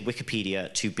wanted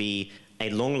Wikipedia to be a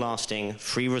long-lasting,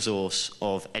 free resource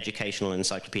of educational and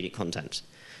encyclopedic content.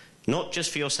 Not just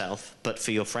for yourself, but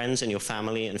for your friends and your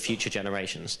family and future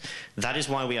generations. That is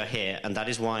why we are here, and that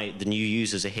is why the new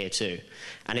users are here too.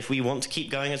 And if we want to keep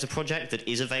going as a project that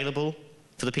is available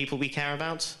for the people we care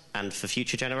about, and for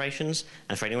future generations,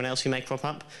 and for anyone else who may crop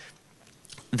up,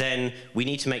 then we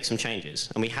need to make some changes.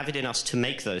 And we have it in us to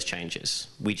make those changes.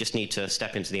 We just need to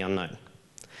step into the unknown.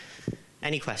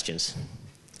 Any questions?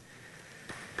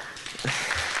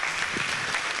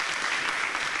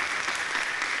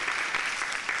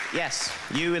 Yes,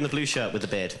 you in the blue shirt with the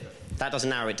beard. That doesn't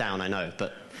narrow it down, I know,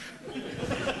 but...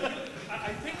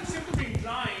 I think it's simply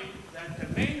implying that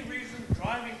the main reason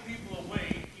driving people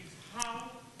away is how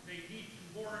they need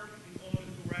to work in order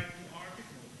to write an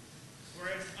article.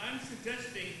 Whereas I'm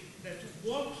suggesting that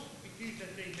what it is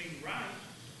that they may write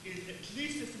is at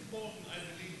least as important, I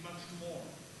believe, much more.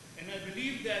 And I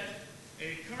believe that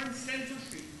current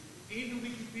censorship in the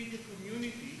Wikipedia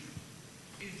community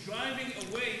is driving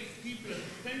away people,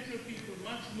 potential people,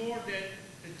 much more than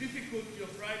the difficulty of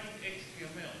writing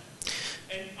HTML.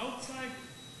 And outside,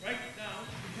 right now,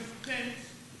 we have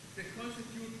tents that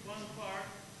constitute one part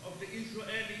of the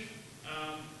Israeli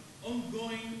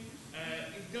ongoing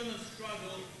internal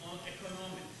struggle on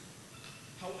economics.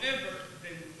 However,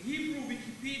 the Hebrew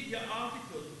Wikipedia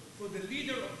article for the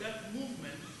leader of that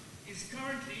movement is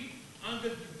currently under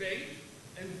debate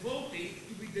and voting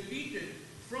to be deleted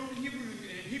from the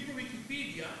Hebrew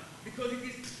Wikipedia because it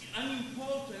is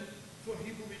unimportant for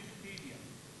Hebrew Wikipedia.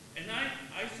 And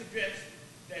I suggest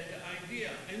that the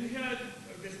idea, and we had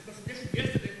this presentation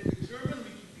yesterday for the German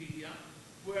Wikipedia,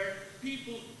 where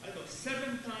people, I don't know, 7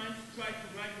 times tried to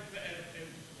write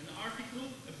an article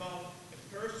about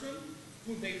a person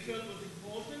who they felt was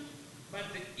important, but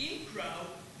the in-crowd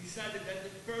decided that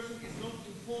the person is not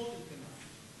important enough.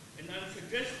 And I'm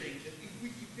suggesting that if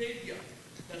Wikipedia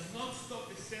does not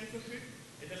stop the censorship,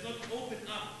 it does not open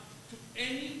up to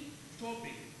any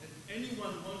topic that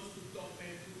anyone wants to talk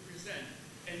and to present,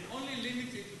 and only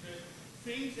limit it to the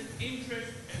things and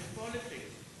interests and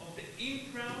politics of the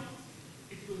in-crowd,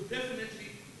 it will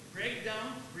definitely break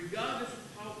down, regardless of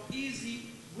how easy,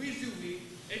 WYSIWYG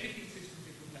editing systems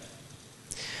it will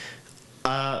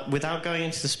have. Without going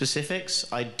into the specifics,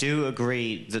 I do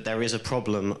agree that there is a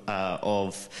problem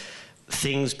of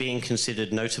things being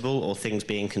considered notable or things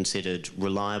being considered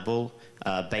reliable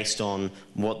based on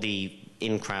what the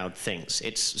in-crowd thinks.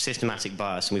 It's systematic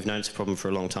bias, and we've known it's a problem for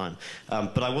a long time.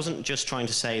 But I wasn't just trying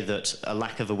to say that a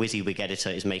lack of a WYSIWYG editor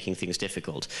is making things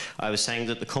difficult. I was saying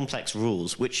that the complex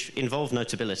rules, which involve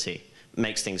notability,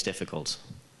 makes things difficult.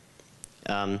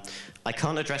 I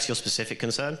can't address your specific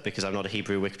concern because I'm not a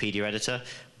Hebrew Wikipedia editor,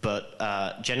 but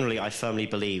generally I firmly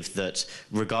believe that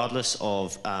regardless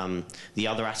of the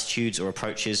other attitudes or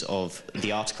approaches of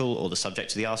the article or the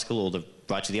subject of the article or the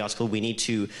writer of the article, we need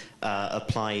to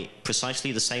apply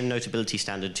precisely the same notability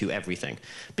standard to everything,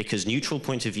 because neutral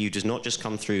point of view does not just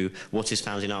come through what is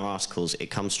found in our articles, it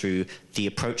comes through the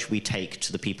approach we take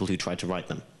to the people who try to write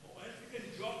them.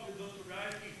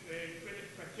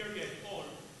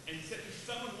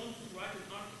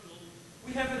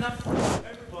 We have enough for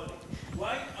everybody.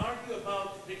 Why argue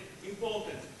about the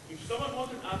importance? If someone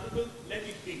wants an article, let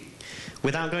it be.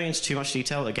 Without going into too much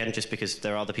detail, again, just because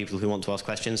there are other people who want to ask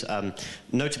questions,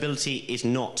 notability is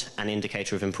not an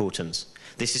indicator of importance.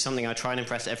 This is something I try and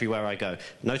impress everywhere I go.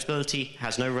 Notability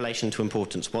has no relation to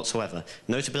importance whatsoever.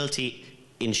 Notability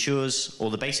ensures, or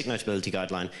the basic notability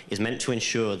guideline is meant to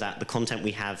ensure that the content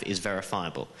we have is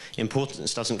verifiable.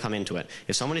 Importance doesn't come into it.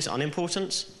 If someone is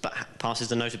unimportant but passes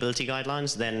the notability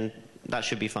guidelines, then that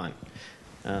should be fine.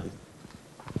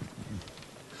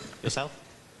 Yourself?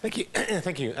 Thank you.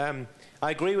 Thank you. I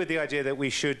agree with the idea that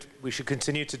we should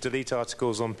continue to delete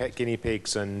articles on pet guinea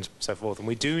pigs and so forth, and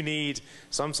we do need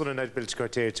some sort of notability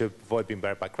criteria to avoid being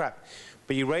buried by crap.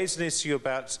 But you raised an issue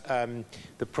about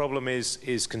the problem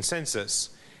is consensus,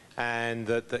 and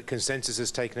that consensus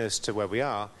has taken us to where we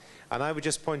are. And I would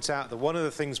just point out that one of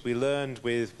the things we learned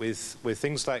with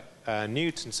things like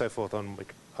Newt and so forth on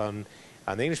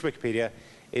the English Wikipedia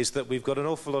is that we've got an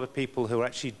awful lot of people who are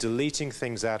actually deleting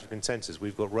things out of consensus.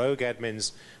 We've got rogue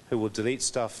admins who will delete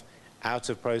stuff out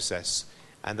of process.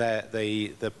 And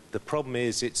the problem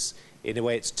is, in a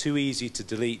way, it's too easy to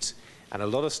delete, and a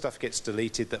lot of stuff gets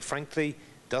deleted that, frankly,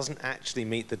 doesn't actually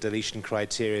meet the deletion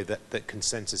criteria that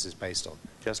consensus is based on.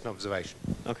 Just an observation.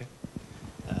 Okay.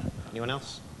 Anyone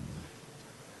else?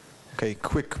 Okay,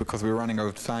 quick, because we're running out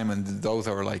of time, and those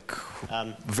are like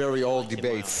very old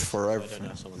debates for everything.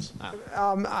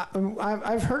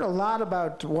 I've heard a lot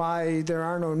about why there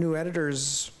are no new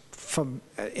editors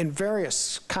in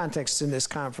various contexts in this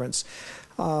conference.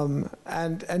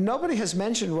 And nobody has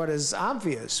mentioned what is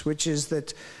obvious, which is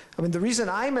that, I mean, the reason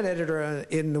I'm an editor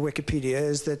in the Wikipedia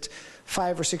is that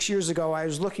 5 or 6 years ago, I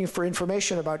was looking for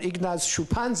information about Ignaz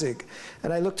Schuppanzig,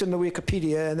 and I looked in the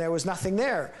Wikipedia, and there was nothing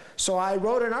there. So I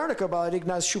wrote an article about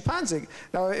Ignaz Schuppanzig.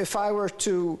 Now, if I were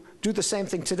to do the same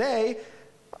thing today,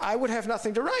 I would have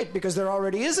nothing to write, because there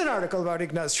already is an article about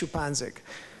Ignaz Schuppanzig,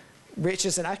 which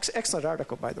is an excellent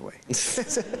article, by the way.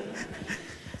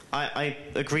 I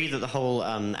agree that the whole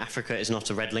Africa is not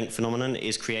a red link phenomenon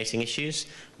is creating issues,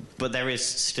 but there is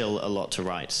still a lot to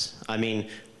write. I mean,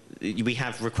 we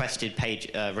have requested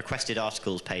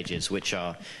articles pages, which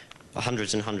are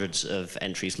hundreds and hundreds of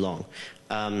entries long.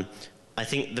 I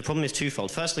think the problem is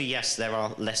twofold. Firstly, yes, there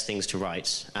are less things to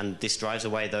write, and this drives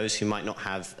away those who might not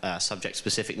have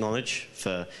subject-specific knowledge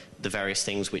for the various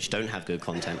things which don't have good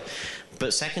content.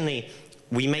 But secondly,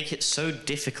 we make it so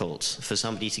difficult for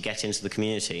somebody to get into the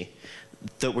community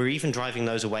that we're even driving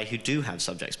those away who do have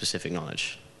subject-specific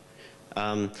knowledge.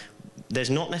 There's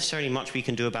not necessarily much we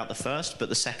can do about the first, but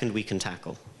the second we can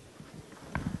tackle.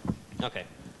 Okay.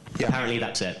 Yeah. Apparently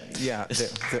that's it. Yeah.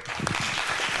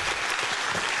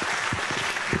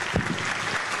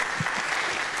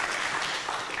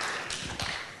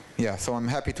 Yeah, so I'm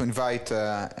happy to invite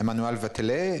Emmanuel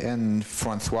Vatelet and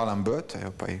Francois Lambert, I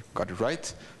hope I got it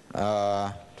right,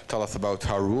 to tell us about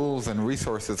how rules and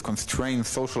resources constrain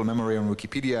social memory on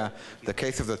Wikipedia, the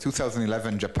case of the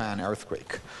 2011 Japan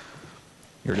earthquake.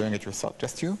 You're doing it yourself,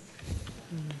 just you?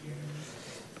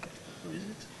 Where is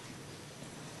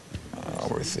it?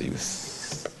 Where's the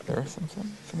use? There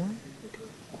somewhere?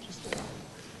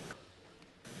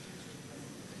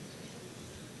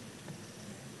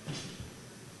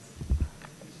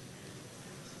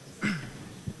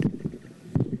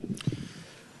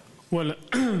 Well,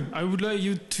 I would like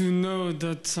you to know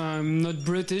that I'm not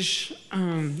British.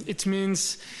 It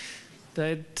means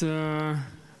that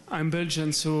I'm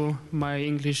Belgian, so my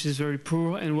English is very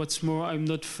poor, and what's more, I'm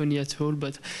not funny at all,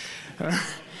 but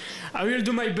I will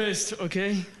do my best,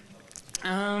 okay?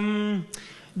 The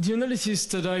analysis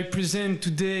that I present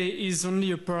today is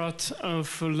only a part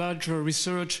of a larger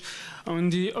research on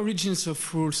the origins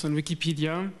of rules on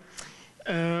Wikipedia.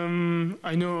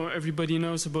 I know everybody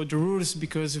knows about the rules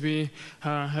because we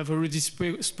have already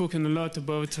spoken a lot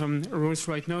about rules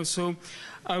right now, so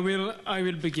I will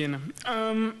begin.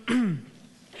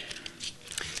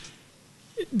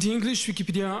 The English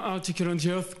Wikipedia article on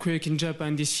the earthquake in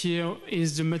Japan this year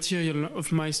is the material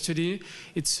of my study.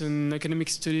 It's an academic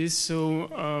study, so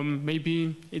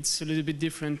maybe it's a little bit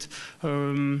different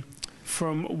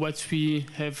from what we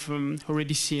have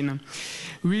already seen.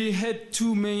 We had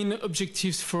two main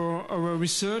objectives for our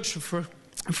research.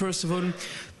 First of all,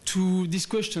 to this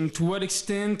question, to what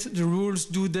extent the rules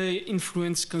do they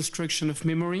influence construction of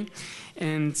memory?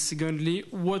 And secondly,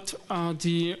 what are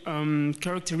the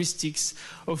characteristics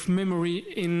of memory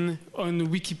on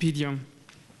Wikipedia?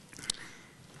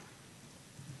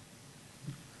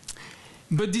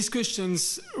 But these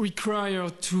questions require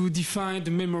to define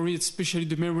the memory, especially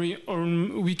the memory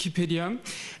on Wikipedia.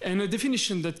 And a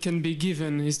definition that can be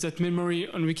given is that memory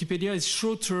on Wikipedia is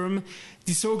short-term,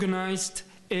 disorganized,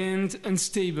 and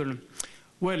unstable.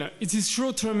 Well, it is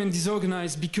short-term and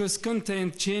disorganized because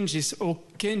content changes or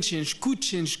can change, could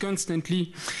change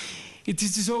constantly. It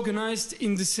is disorganized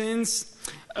in the sense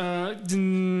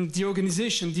the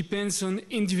organization depends on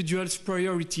individuals'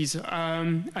 priorities.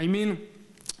 I mean,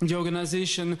 the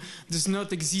organization does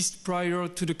not exist prior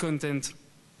to the content.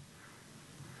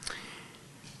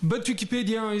 But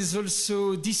Wikipedia is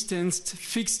also distanced,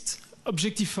 fixed,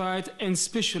 objectified, and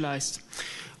specialized.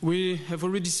 We have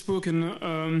already spoken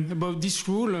about this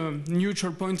rule,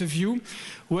 neutral point of view.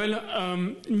 Well,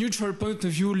 neutral point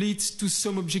of view leads to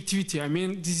some objectivity. I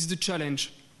mean, this is the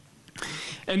challenge.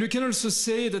 And we can also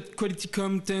say that quality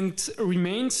content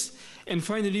remains. And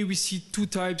finally, we see two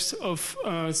types of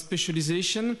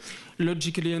specialization,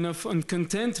 logically enough on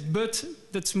content, but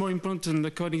that's more important,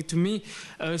 according to me,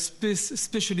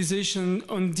 specialization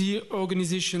on the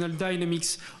organizational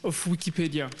dynamics of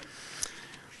Wikipedia.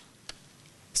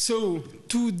 So,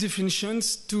 two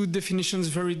definitions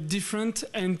very different,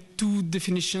 and two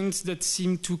definitions that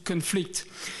seem to conflict.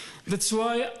 That's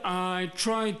why I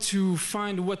try to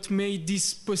find what made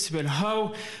this possible.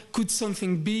 How could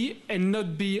something be and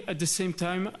not be at the same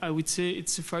time? I would say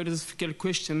it's a philosophical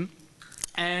question.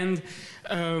 And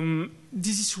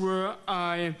this is where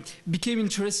I became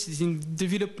interested in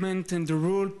development and the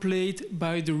role played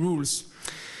by the rules.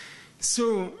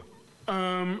 So,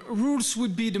 rules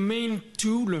would be the main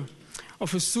tool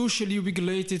of a socially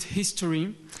regulated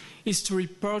history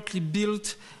partly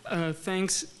built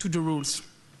thanks to the rules.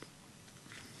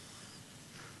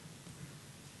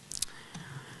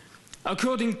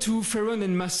 According to Ferron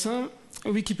and Massin,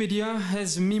 Wikipedia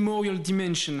has a memorial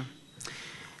dimension.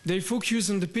 They focus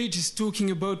on the pages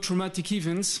talking about traumatic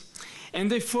events,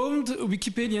 and they found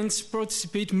Wikipedians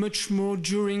participate much more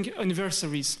during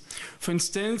anniversaries. For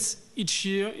instance, each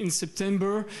year in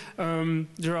September,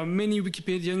 there are many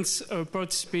Wikipedians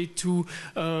participate to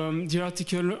the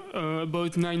article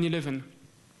about 9/11.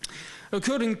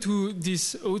 According to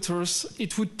these authors,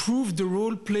 it would prove the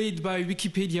role played by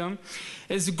Wikipedia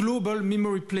as a global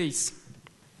memory place.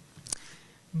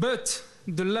 But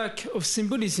the lack of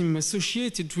symbolism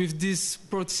associated with this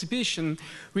participation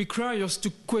requires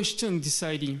to question this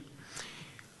idea.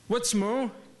 What's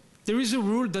more, there is a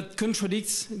rule that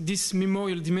contradicts this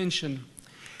memorial dimension.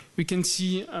 We can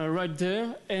see right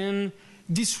there, and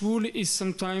this rule is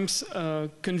sometimes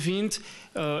convened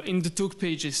in the talk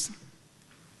pages.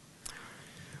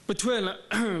 But well,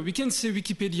 we can say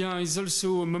Wikipedia is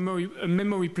also a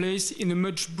memory place in a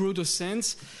much broader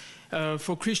sense.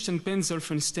 For Christian Penzel,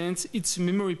 for instance, it's a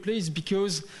memory place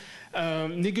because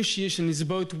negotiation is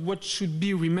about what should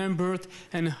be remembered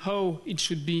and how it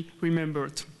should be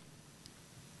remembered.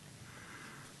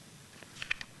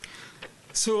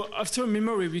 So after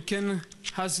memory, we can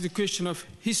ask the question of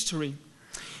history,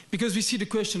 because we see the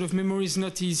question of memory is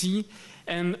not easy,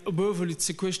 and above all, it's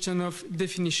a question of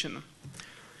definition.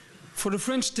 For the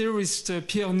French theorist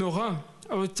Pierre Nora,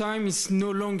 our time is no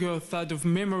longer that of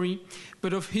memory,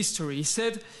 but of history. He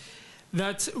said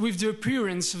that with the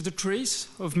appearance of the trace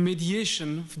of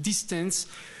mediation, of distance,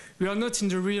 we are not in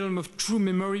the realm of true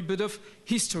memory, but of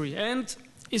history. And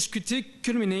his critique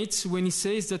culminates when he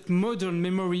says that modern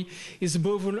memory is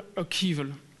above all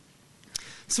archival.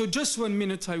 So just 1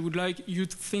 minute, I would like you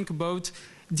to think about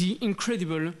the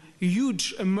incredible,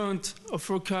 huge amount of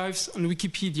archives on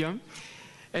Wikipedia,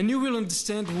 and you will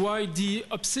understand why the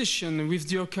obsession with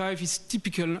the archive is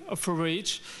typical of our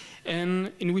age, and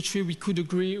in which way we could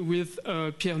agree with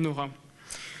Pierre Nora.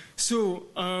 So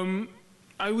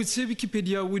I would say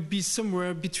Wikipedia would be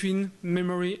somewhere between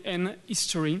memory and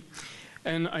history,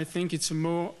 and I think it's a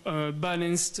more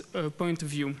balanced point of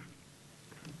view.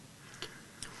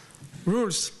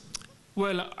 Rules.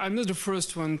 Well, I'm not the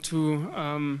first one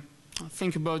to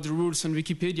think about the rules on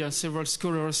Wikipedia. Several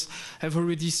scholars have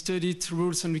already studied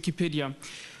rules on Wikipedia.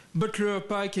 Butler,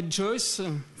 Pike, and Joyce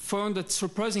found that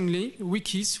surprisingly,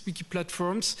 wikis, wiki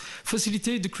platforms,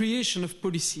 facilitate the creation of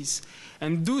policies.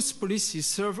 And those policies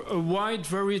serve a wide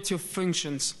variety of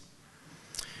functions.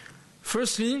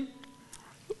 Firstly,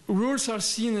 rules are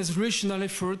seen as rational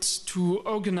efforts to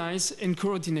organize and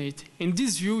coordinate. In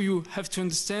this view, you have to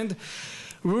understand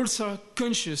rules are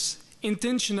conscious,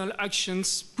 intentional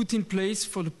actions put in place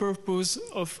for the purpose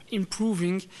of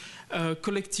improving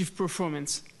collective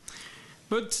performance.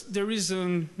 But there is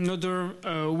another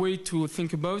way to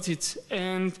think about it,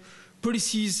 and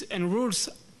policies and rules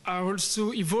are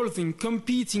also evolving,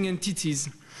 competing entities.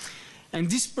 And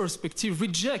this perspective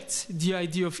rejects the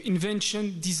idea of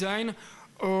invention, design,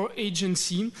 or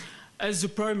agency as the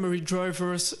primary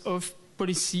drivers of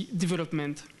policy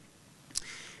development.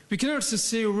 We can also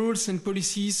say rules and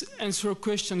policies answer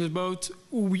questions about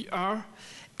who we are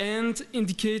and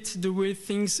indicate the way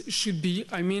things should be.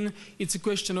 I mean, it's a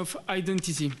question of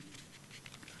identity.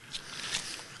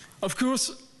 Of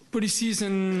course,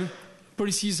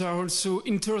 policies are also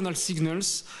internal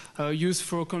signals used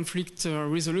for conflict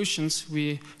resolutions.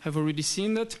 We have already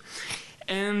seen that.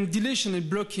 And deletion and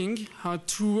blocking are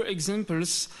true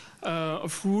examples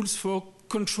of rules for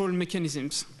control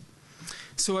mechanisms.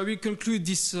 So I will conclude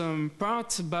this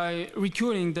part by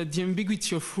recalling that the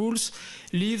ambiguity of rules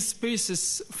leaves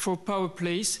spaces for power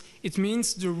plays. It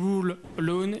means the rule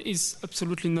alone is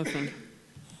absolutely nothing.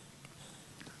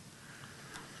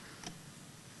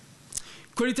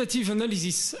 Qualitative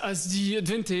analysis has the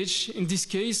advantage, in this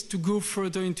case, to go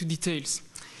further into details.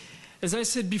 As I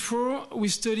said before, we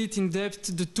studied in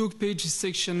depth the talk pages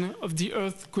section of the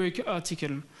earthquake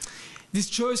article. This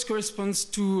choice corresponds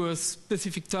to a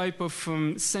specific type of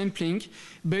sampling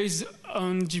based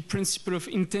on the principle of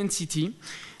intensity.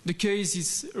 The case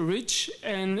is rich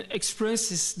and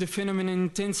expresses the phenomenon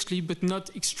intensely but not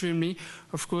extremely.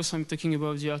 Of course, I'm talking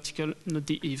about the article, not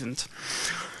the event.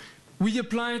 We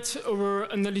applied our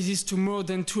analysis to more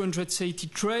than 280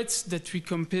 threads that we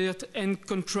compared and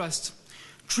contrasted.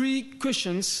 3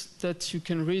 questions that you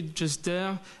can read just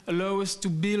there allow us to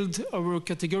build our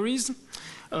categories.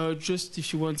 Just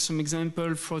if you want some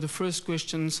example, for the first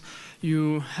questions,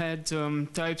 you had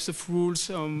types of rules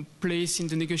placed in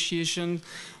the negotiation,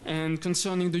 and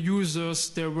concerning the users,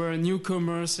 there were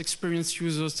newcomers, experienced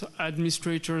users,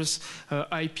 administrators,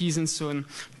 IPs, and so on.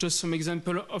 Just some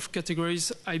example of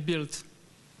categories I built.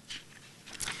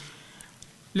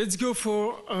 Let's go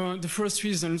for the first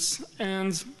results.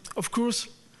 And of course,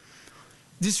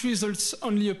 these results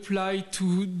only apply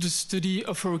to the study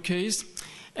of our case.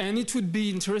 And it would be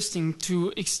interesting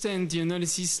to extend the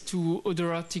analysis to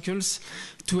other articles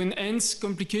to enhance,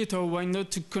 complicate, or why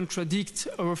not to contradict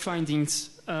our findings.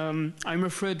 I'm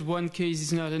afraid one case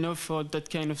is not enough for that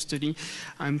kind of study.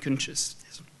 I'm conscious.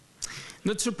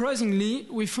 Not surprisingly,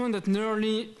 we found that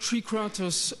nearly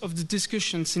 3/4 of the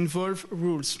discussions involve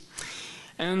rules.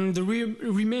 And the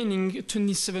remaining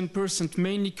 27%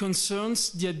 mainly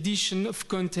concerns the addition of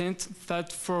content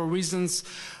that, for reasons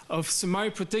of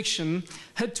semi-protection,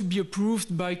 had to be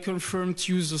approved by confirmed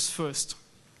users first.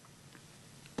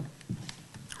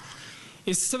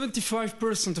 In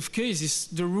 75% of cases,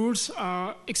 the rules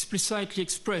are explicitly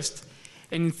expressed,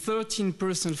 and in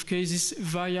 13% of cases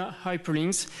via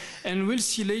hyperlinks, and we'll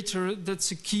see later that's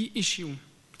a key issue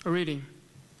already.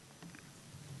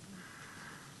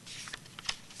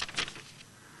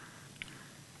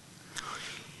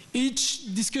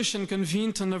 Each discussion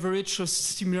convened on average a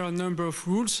similar number of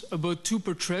rules, about 2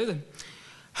 per thread.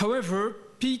 However,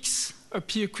 peaks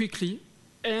appear quickly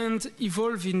and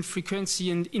evolve in frequency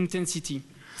and intensity.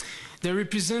 They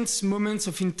represent moments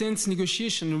of intense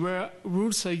negotiation where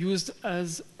rules are used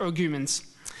as arguments.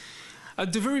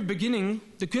 At the very beginning,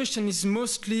 the question is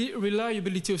mostly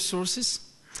reliability of sources,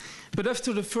 but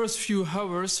after the first few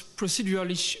hours,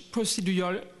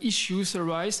 procedural issues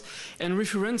arise and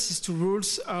references to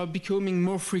rules are becoming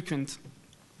more frequent.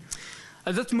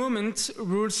 At that moment,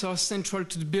 rules are central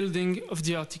to the building of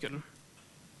the article.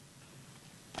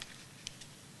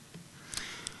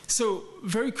 So,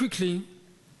 very quickly,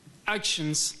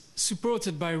 actions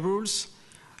supported by rules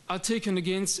are taken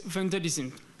against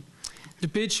vandalism. The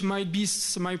page might be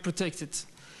semi-protected.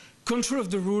 Control of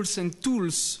the rules and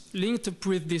tools linked up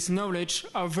with this knowledge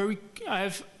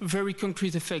have very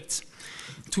concrete effects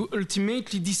to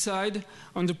ultimately decide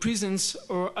on the presence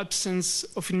or absence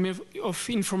of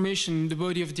information in the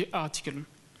body of the article.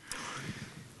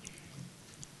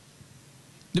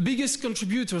 The biggest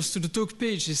contributors to the talk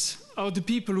pages are the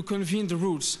people who convene the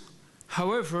rules.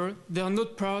 However, they are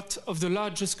not part of the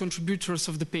largest contributors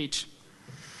of the page.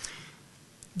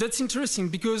 That's interesting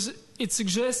because it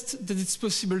suggests that it's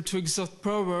possible to exert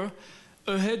power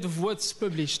ahead of what's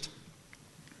published.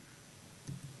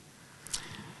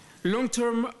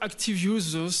 Long-term active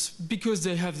users because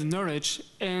they have the knowledge,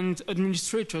 and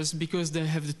administrators because they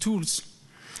have the tools.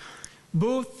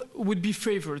 Both would be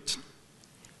favored.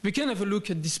 We can have a look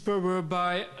at this power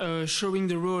by showing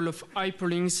the role of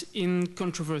hyperlinks in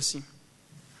controversy.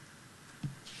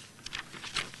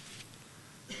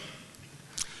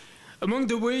 Among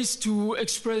the ways to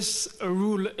express a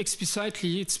rule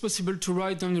explicitly, it's possible to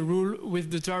write down the rule with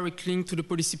the direct link to the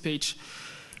policy page.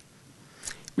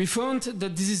 We found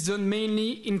that this is done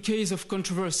mainly in case of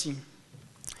controversy.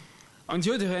 On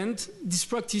the other hand, this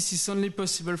practice is only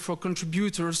possible for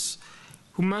contributors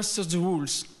who master the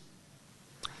rules.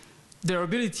 Their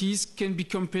abilities can be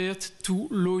compared to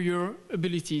lawyer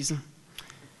abilities.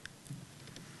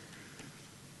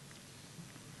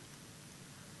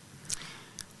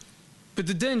 But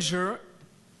the danger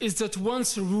is that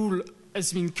once a rule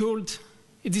has been called,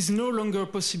 it is no longer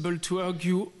possible to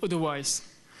argue otherwise.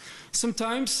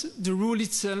 Sometimes the rule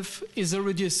itself is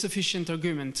already a sufficient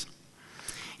argument.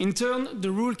 In turn,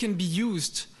 the rule can be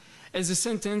used as a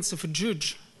sentence of a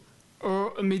judge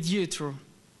or a mediator.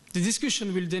 The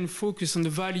discussion will then focus on the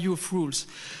value of rules.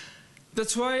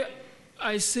 That's why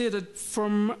I say that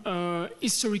from a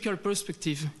historical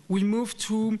perspective, we move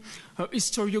to a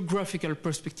historiographical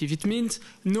perspective. It means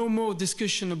no more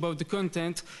discussion about the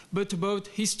content, but about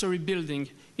history building.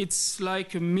 It's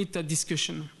like a meta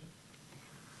discussion.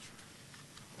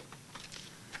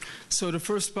 So the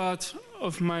first part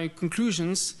of my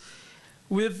conclusions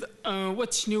with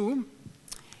what's new.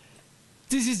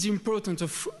 This is the importance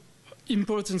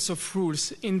of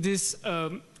rules in these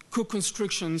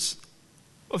co-constructions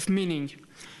of meaning.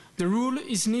 The rule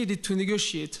is needed to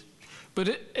negotiate, but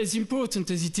as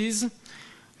important as it is,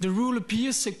 the rule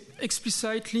appears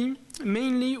explicitly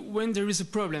mainly when there is a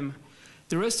problem.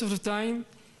 The rest of the time,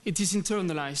 it is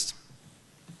internalized.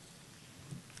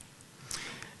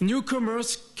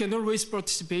 Newcomers can always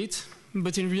participate,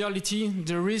 but in reality,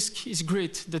 the risk is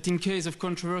great that in case of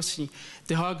controversy,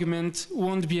 the argument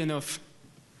won't be enough.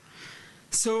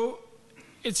 So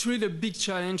it's really a big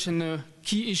challenge and a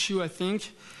key issue, I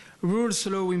think. Rules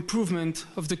allow improvement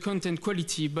of the content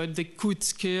quality, but they could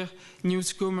scare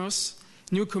newcomers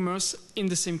in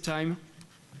the same time.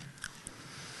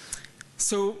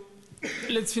 So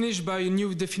let's finish by a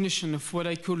new definition of what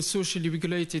I call socially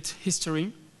regulated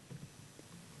history.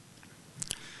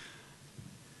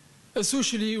 A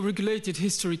socially regulated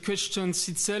history questions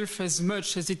itself as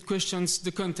much as it questions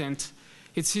the content,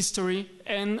 its history,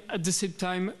 and at the same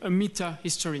time a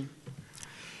meta-history.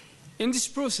 In this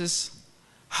process,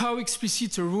 how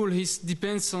explicit a rule is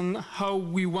depends on how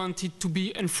we want it to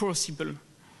be enforceable.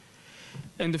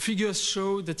 And the figures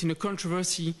show that in a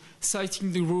controversy,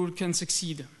 citing the rule can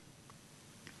succeed.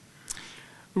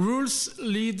 Rules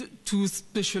lead to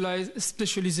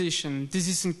specialization. This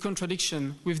is in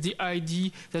contradiction with the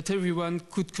idea that everyone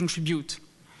could contribute.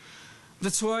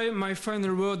 That's why my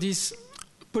final word is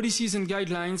policies and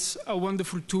guidelines are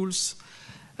wonderful tools,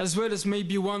 as well as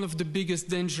maybe one of the biggest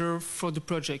dangers for the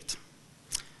project.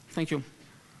 Thank you.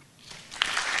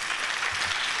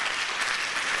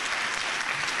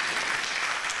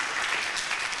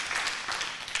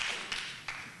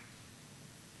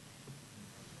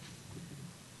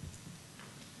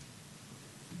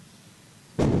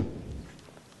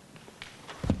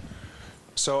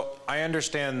 So I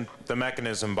understand the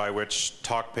mechanism by which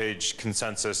talk page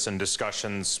consensus and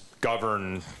discussions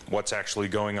govern what's actually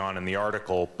going on in the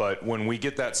article, but when we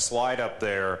get that slide up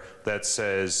there that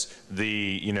says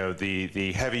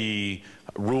the heavy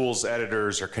rules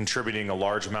editors are contributing a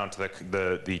large amount to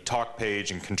the talk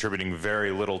page and contributing very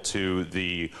little to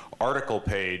the article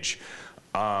page,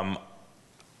 how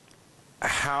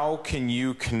can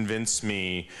you convince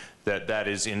me that that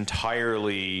is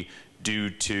entirely due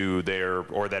to their,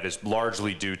 or that is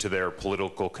largely due to their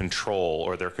political control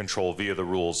or their control via the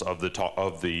rules of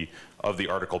the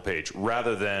article page,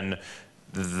 rather than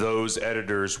those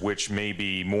editors which may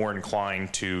be more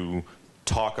inclined to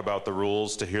talk about the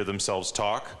rules, to hear themselves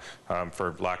talk,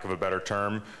 for lack of a better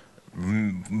term,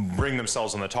 bring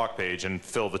themselves on the talk page and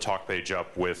fill the talk page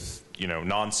up with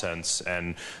nonsense,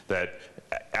 and that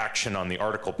action on the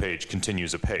article page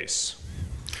continues apace.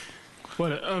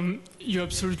 Well, you're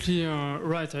absolutely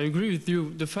right. I agree with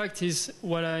you. The fact is,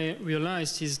 what I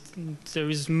realized is there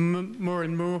is more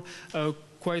and more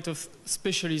quite a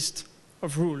specialist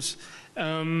of rules.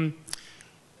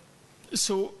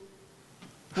 So,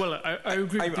 well, I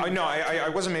agree. I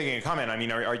wasn't making a comment. I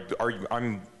mean,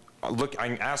 I'm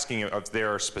asking if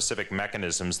there are specific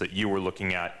mechanisms that you were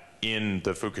looking at in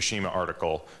the Fukushima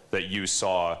article that you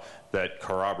saw that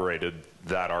corroborated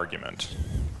that argument.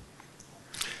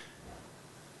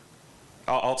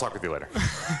 I'll talk with you later.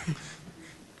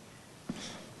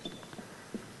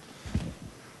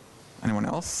 Anyone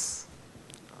else?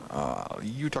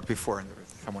 You talked before, and there was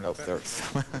someone else there.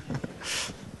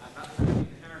 Can you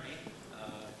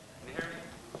hear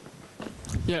me?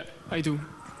 Yeah, I do.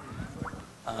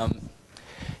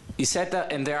 You said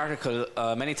that in the article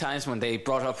many times when they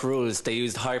brought up rules, they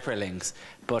used hyperlinks.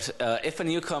 But if a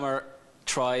newcomer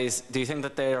tries, do you think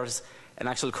that there's an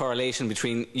actual correlation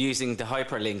between using the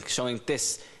hyperlink, showing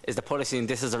this is the policy and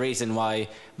this is the reason why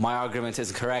my argument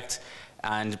is correct,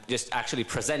 and just actually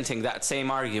presenting that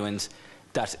same argument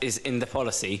that is in the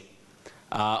policy,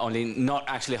 only not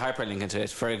actually hyperlinking to it?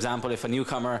 For example, if a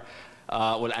newcomer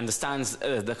understands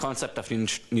the concept of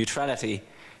neutrality,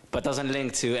 but doesn't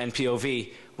link to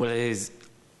NPOV, will his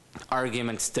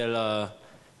argument still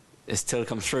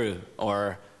come through,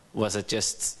 or was it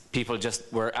just people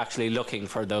just were actually looking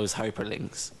for those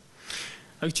hyperlinks?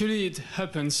 Actually, it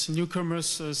happens.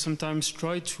 Newcomers sometimes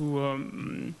try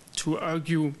to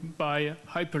argue by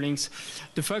hyperlinks.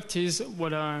 The fact is,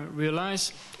 what I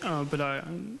realized, but I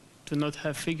do not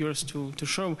have figures to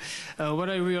show, what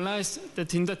I realized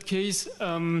that in that case,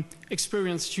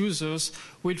 experienced users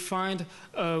will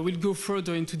go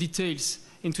further into details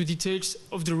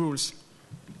of the rules.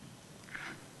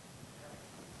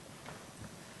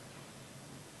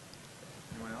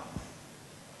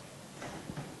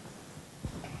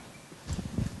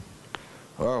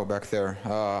 Oh, back there.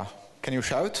 Can you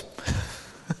shout?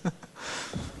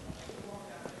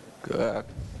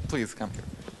 Please come here.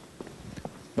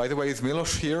 By the way, is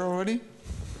Milos here already?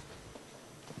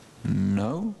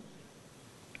 No?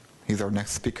 He's our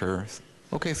next speaker.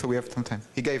 Okay, so we have some time.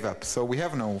 He gave up, so we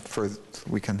have no further.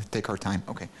 We can take our time.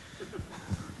 Okay.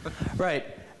 Right.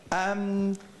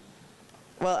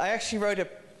 Well, I actually wrote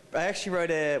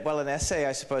an essay,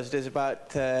 I suppose it is,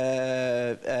 about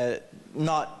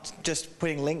not just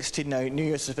putting links to new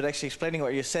users, but actually explaining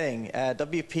what you're saying.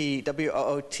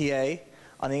 WOOTA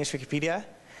on the English Wikipedia,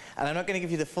 and I'm not going to give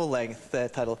you the full-length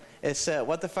title. It's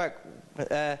what the fuck?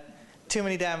 Too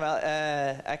many damn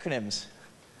acronyms.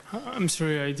 I'm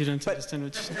sorry, I didn't understand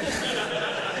what you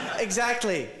said.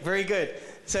 Exactly. Very good.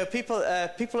 So people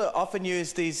often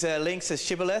use these links as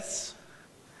shibboleths.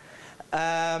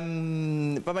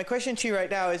 But my question to you right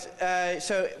now is,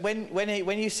 so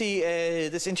when you see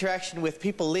this interaction with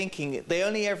people linking, they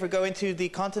only ever go into the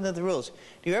content of the rules.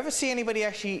 Do you ever see anybody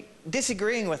actually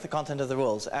disagreeing with the content of the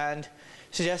rules and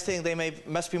suggesting they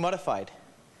must be modified?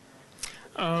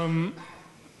 No,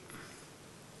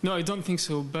 I don't think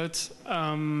so, but...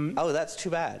 Oh, that's too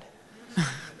bad. I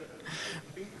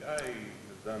think I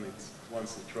have done it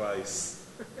once or twice.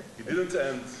 It didn't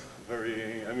end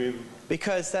very, I mean...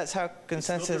 Because that's how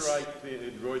consensus... It's not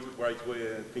the right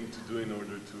thing to do in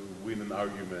order to win an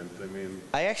argument. I mean...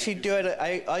 I actually do it,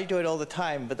 I do it all the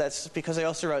time, but that's because I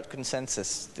also wrote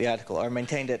consensus, the article, or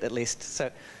maintained it at least.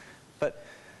 So, but...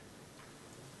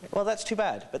 Well, that's too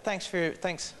bad, but thanks for your...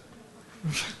 Thanks.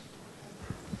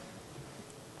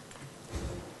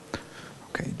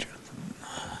 Okay, Jonathan.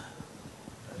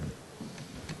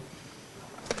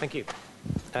 Thank you.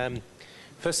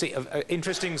 Firstly, an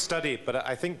interesting study, but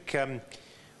I think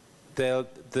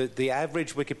the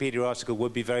average Wikipedia article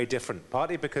would be very different,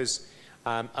 partly because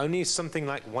only something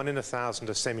like 1 in 1,000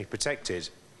 are semi-protected.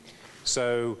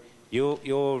 So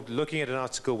you're looking at an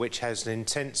article which has an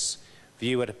intense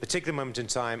view at a particular moment in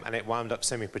time, and it wound up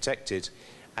semi-protected,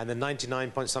 and the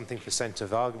 99-point-something%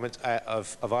 of argument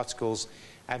of articles,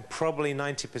 and probably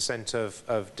 90%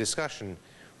 of discussion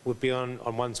would be on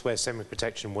ones where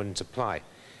semi-protection wouldn't apply.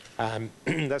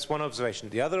 That's one observation.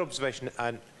 The other observation,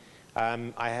 and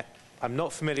I'm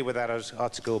not familiar with that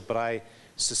article, but I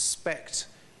suspect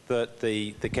that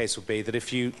the case would be that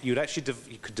if you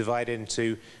could divide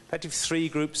into effectively 3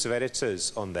 groups of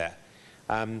editors on there.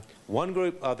 One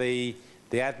group are the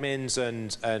admins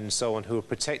and so on who are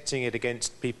protecting it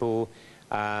against people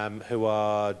who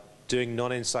are doing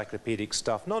non-encyclopedic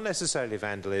stuff, not necessarily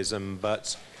vandalism,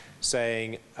 but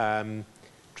saying,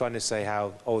 trying to say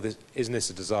how, oh, isn't this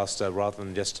a disaster, rather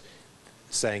than just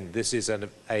saying this is an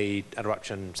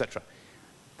eruption, etc.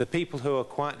 The people who are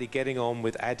quietly getting on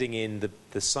with adding in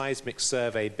the seismic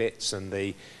survey bits and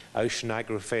the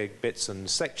oceanographic bits and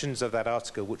sections of that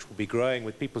article, which will be growing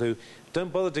with people who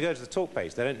don't bother to go to the talk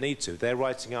page. They don't need to. They're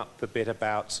writing up the bit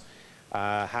about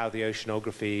how the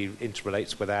oceanography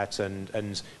interrelates with that,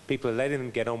 and people are letting them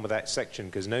get on with that section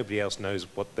because nobody else knows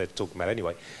what they're talking about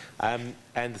anyway. And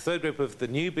the third group of the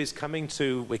newbies coming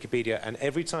to Wikipedia, and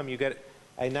every time you get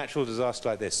a natural disaster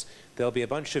like this, there'll be a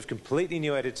bunch of completely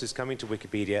new editors coming to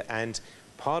Wikipedia, and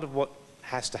part of what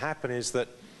has to happen is that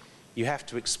you have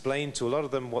to explain to a lot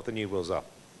of them what the new rules are.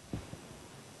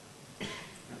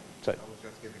 So.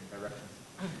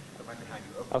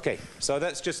 Okay, so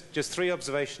that's just 3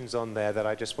 observations on there that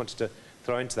I just wanted to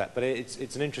throw into that. But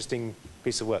it's an interesting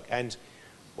piece of work. And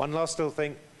one last little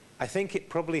thing, I think it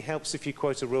probably helps if you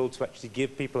quote a rule to actually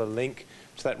give people a link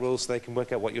to that rule so they can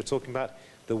work out what you're talking about.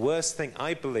 The worst thing,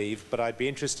 I believe, but I'd be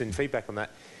interested in feedback on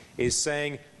that, is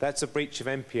saying that's a breach of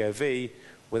MPOV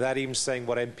without even saying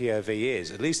what MPOV is.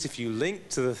 At least if you link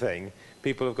to the thing,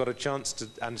 people have got a chance to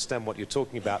understand what you're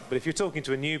talking about. But if you're talking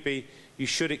to a newbie, you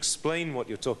should explain what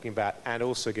you're talking about and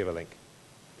also give a link.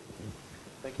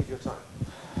 Thank you for your time.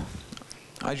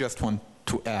 I just want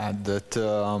to add that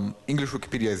English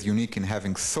Wikipedia is unique in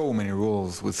having so many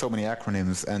rules with so many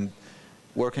acronyms, and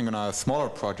working on a smaller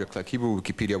project like Hebrew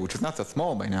Wikipedia, which is not that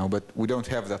small by now, but we don't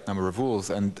have that number of rules,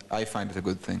 and I find it a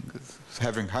good thing.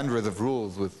 Having hundreds of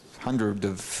rules with hundreds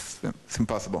of, it's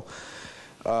impossible.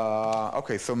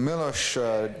 Okay, so Milosh,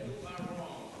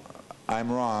 I'm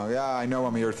wrong. Yeah, I know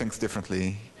Amir thinks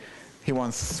differently. He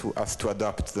wants us to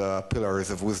adopt the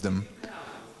pillars of wisdom.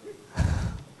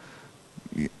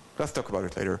 Let's talk about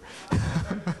it later.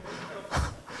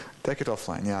 Take it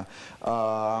offline, yeah.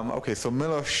 Okay, so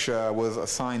Milosh was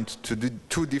assigned to do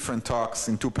 2 different talks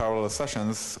in 2 parallel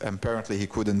sessions. Apparently he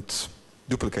couldn't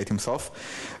duplicate himself.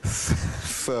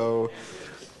 So,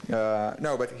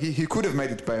 no, but he could have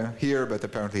made it by here, but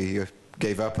apparently he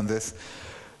gave up on this.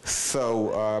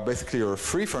 So basically you're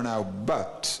free for now,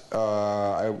 but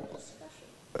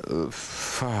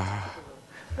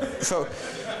so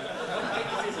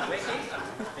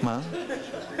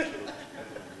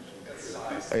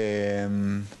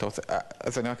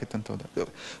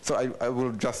so I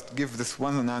will just give this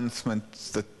one announcement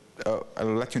that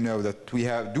I'll let you know that we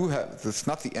do have, it's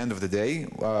not the end of the day.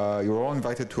 You're all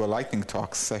invited to a lightning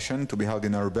talk session to be held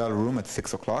in our bell room at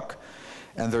 6 o'clock.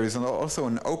 And there is also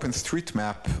an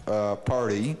OpenStreetMap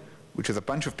party, which is a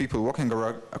bunch of people walking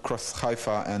across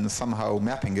Haifa and somehow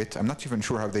mapping it. I'm not even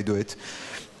sure how they do it.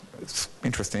 It's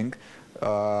interesting.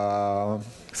 So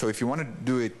if you want to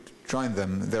do it, join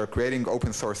them. They're creating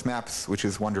open source maps, which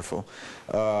is wonderful.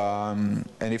 And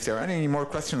if there are any more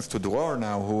questions to Dror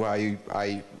now, who I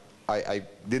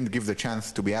didn't give the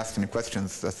chance to be asked any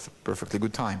questions, that's a perfectly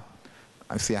good time.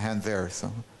 I see a hand there. So.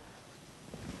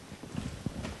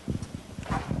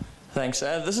 Thanks.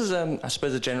 This is, I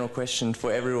suppose, a general question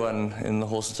for everyone in the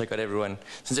hall, since everyone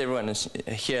is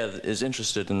here is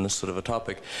interested in this sort of a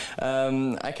topic.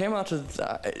 I came out of,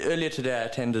 earlier today I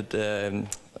attended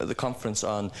the conference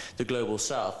on the Global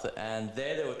South, and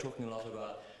there they were talking a lot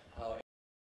about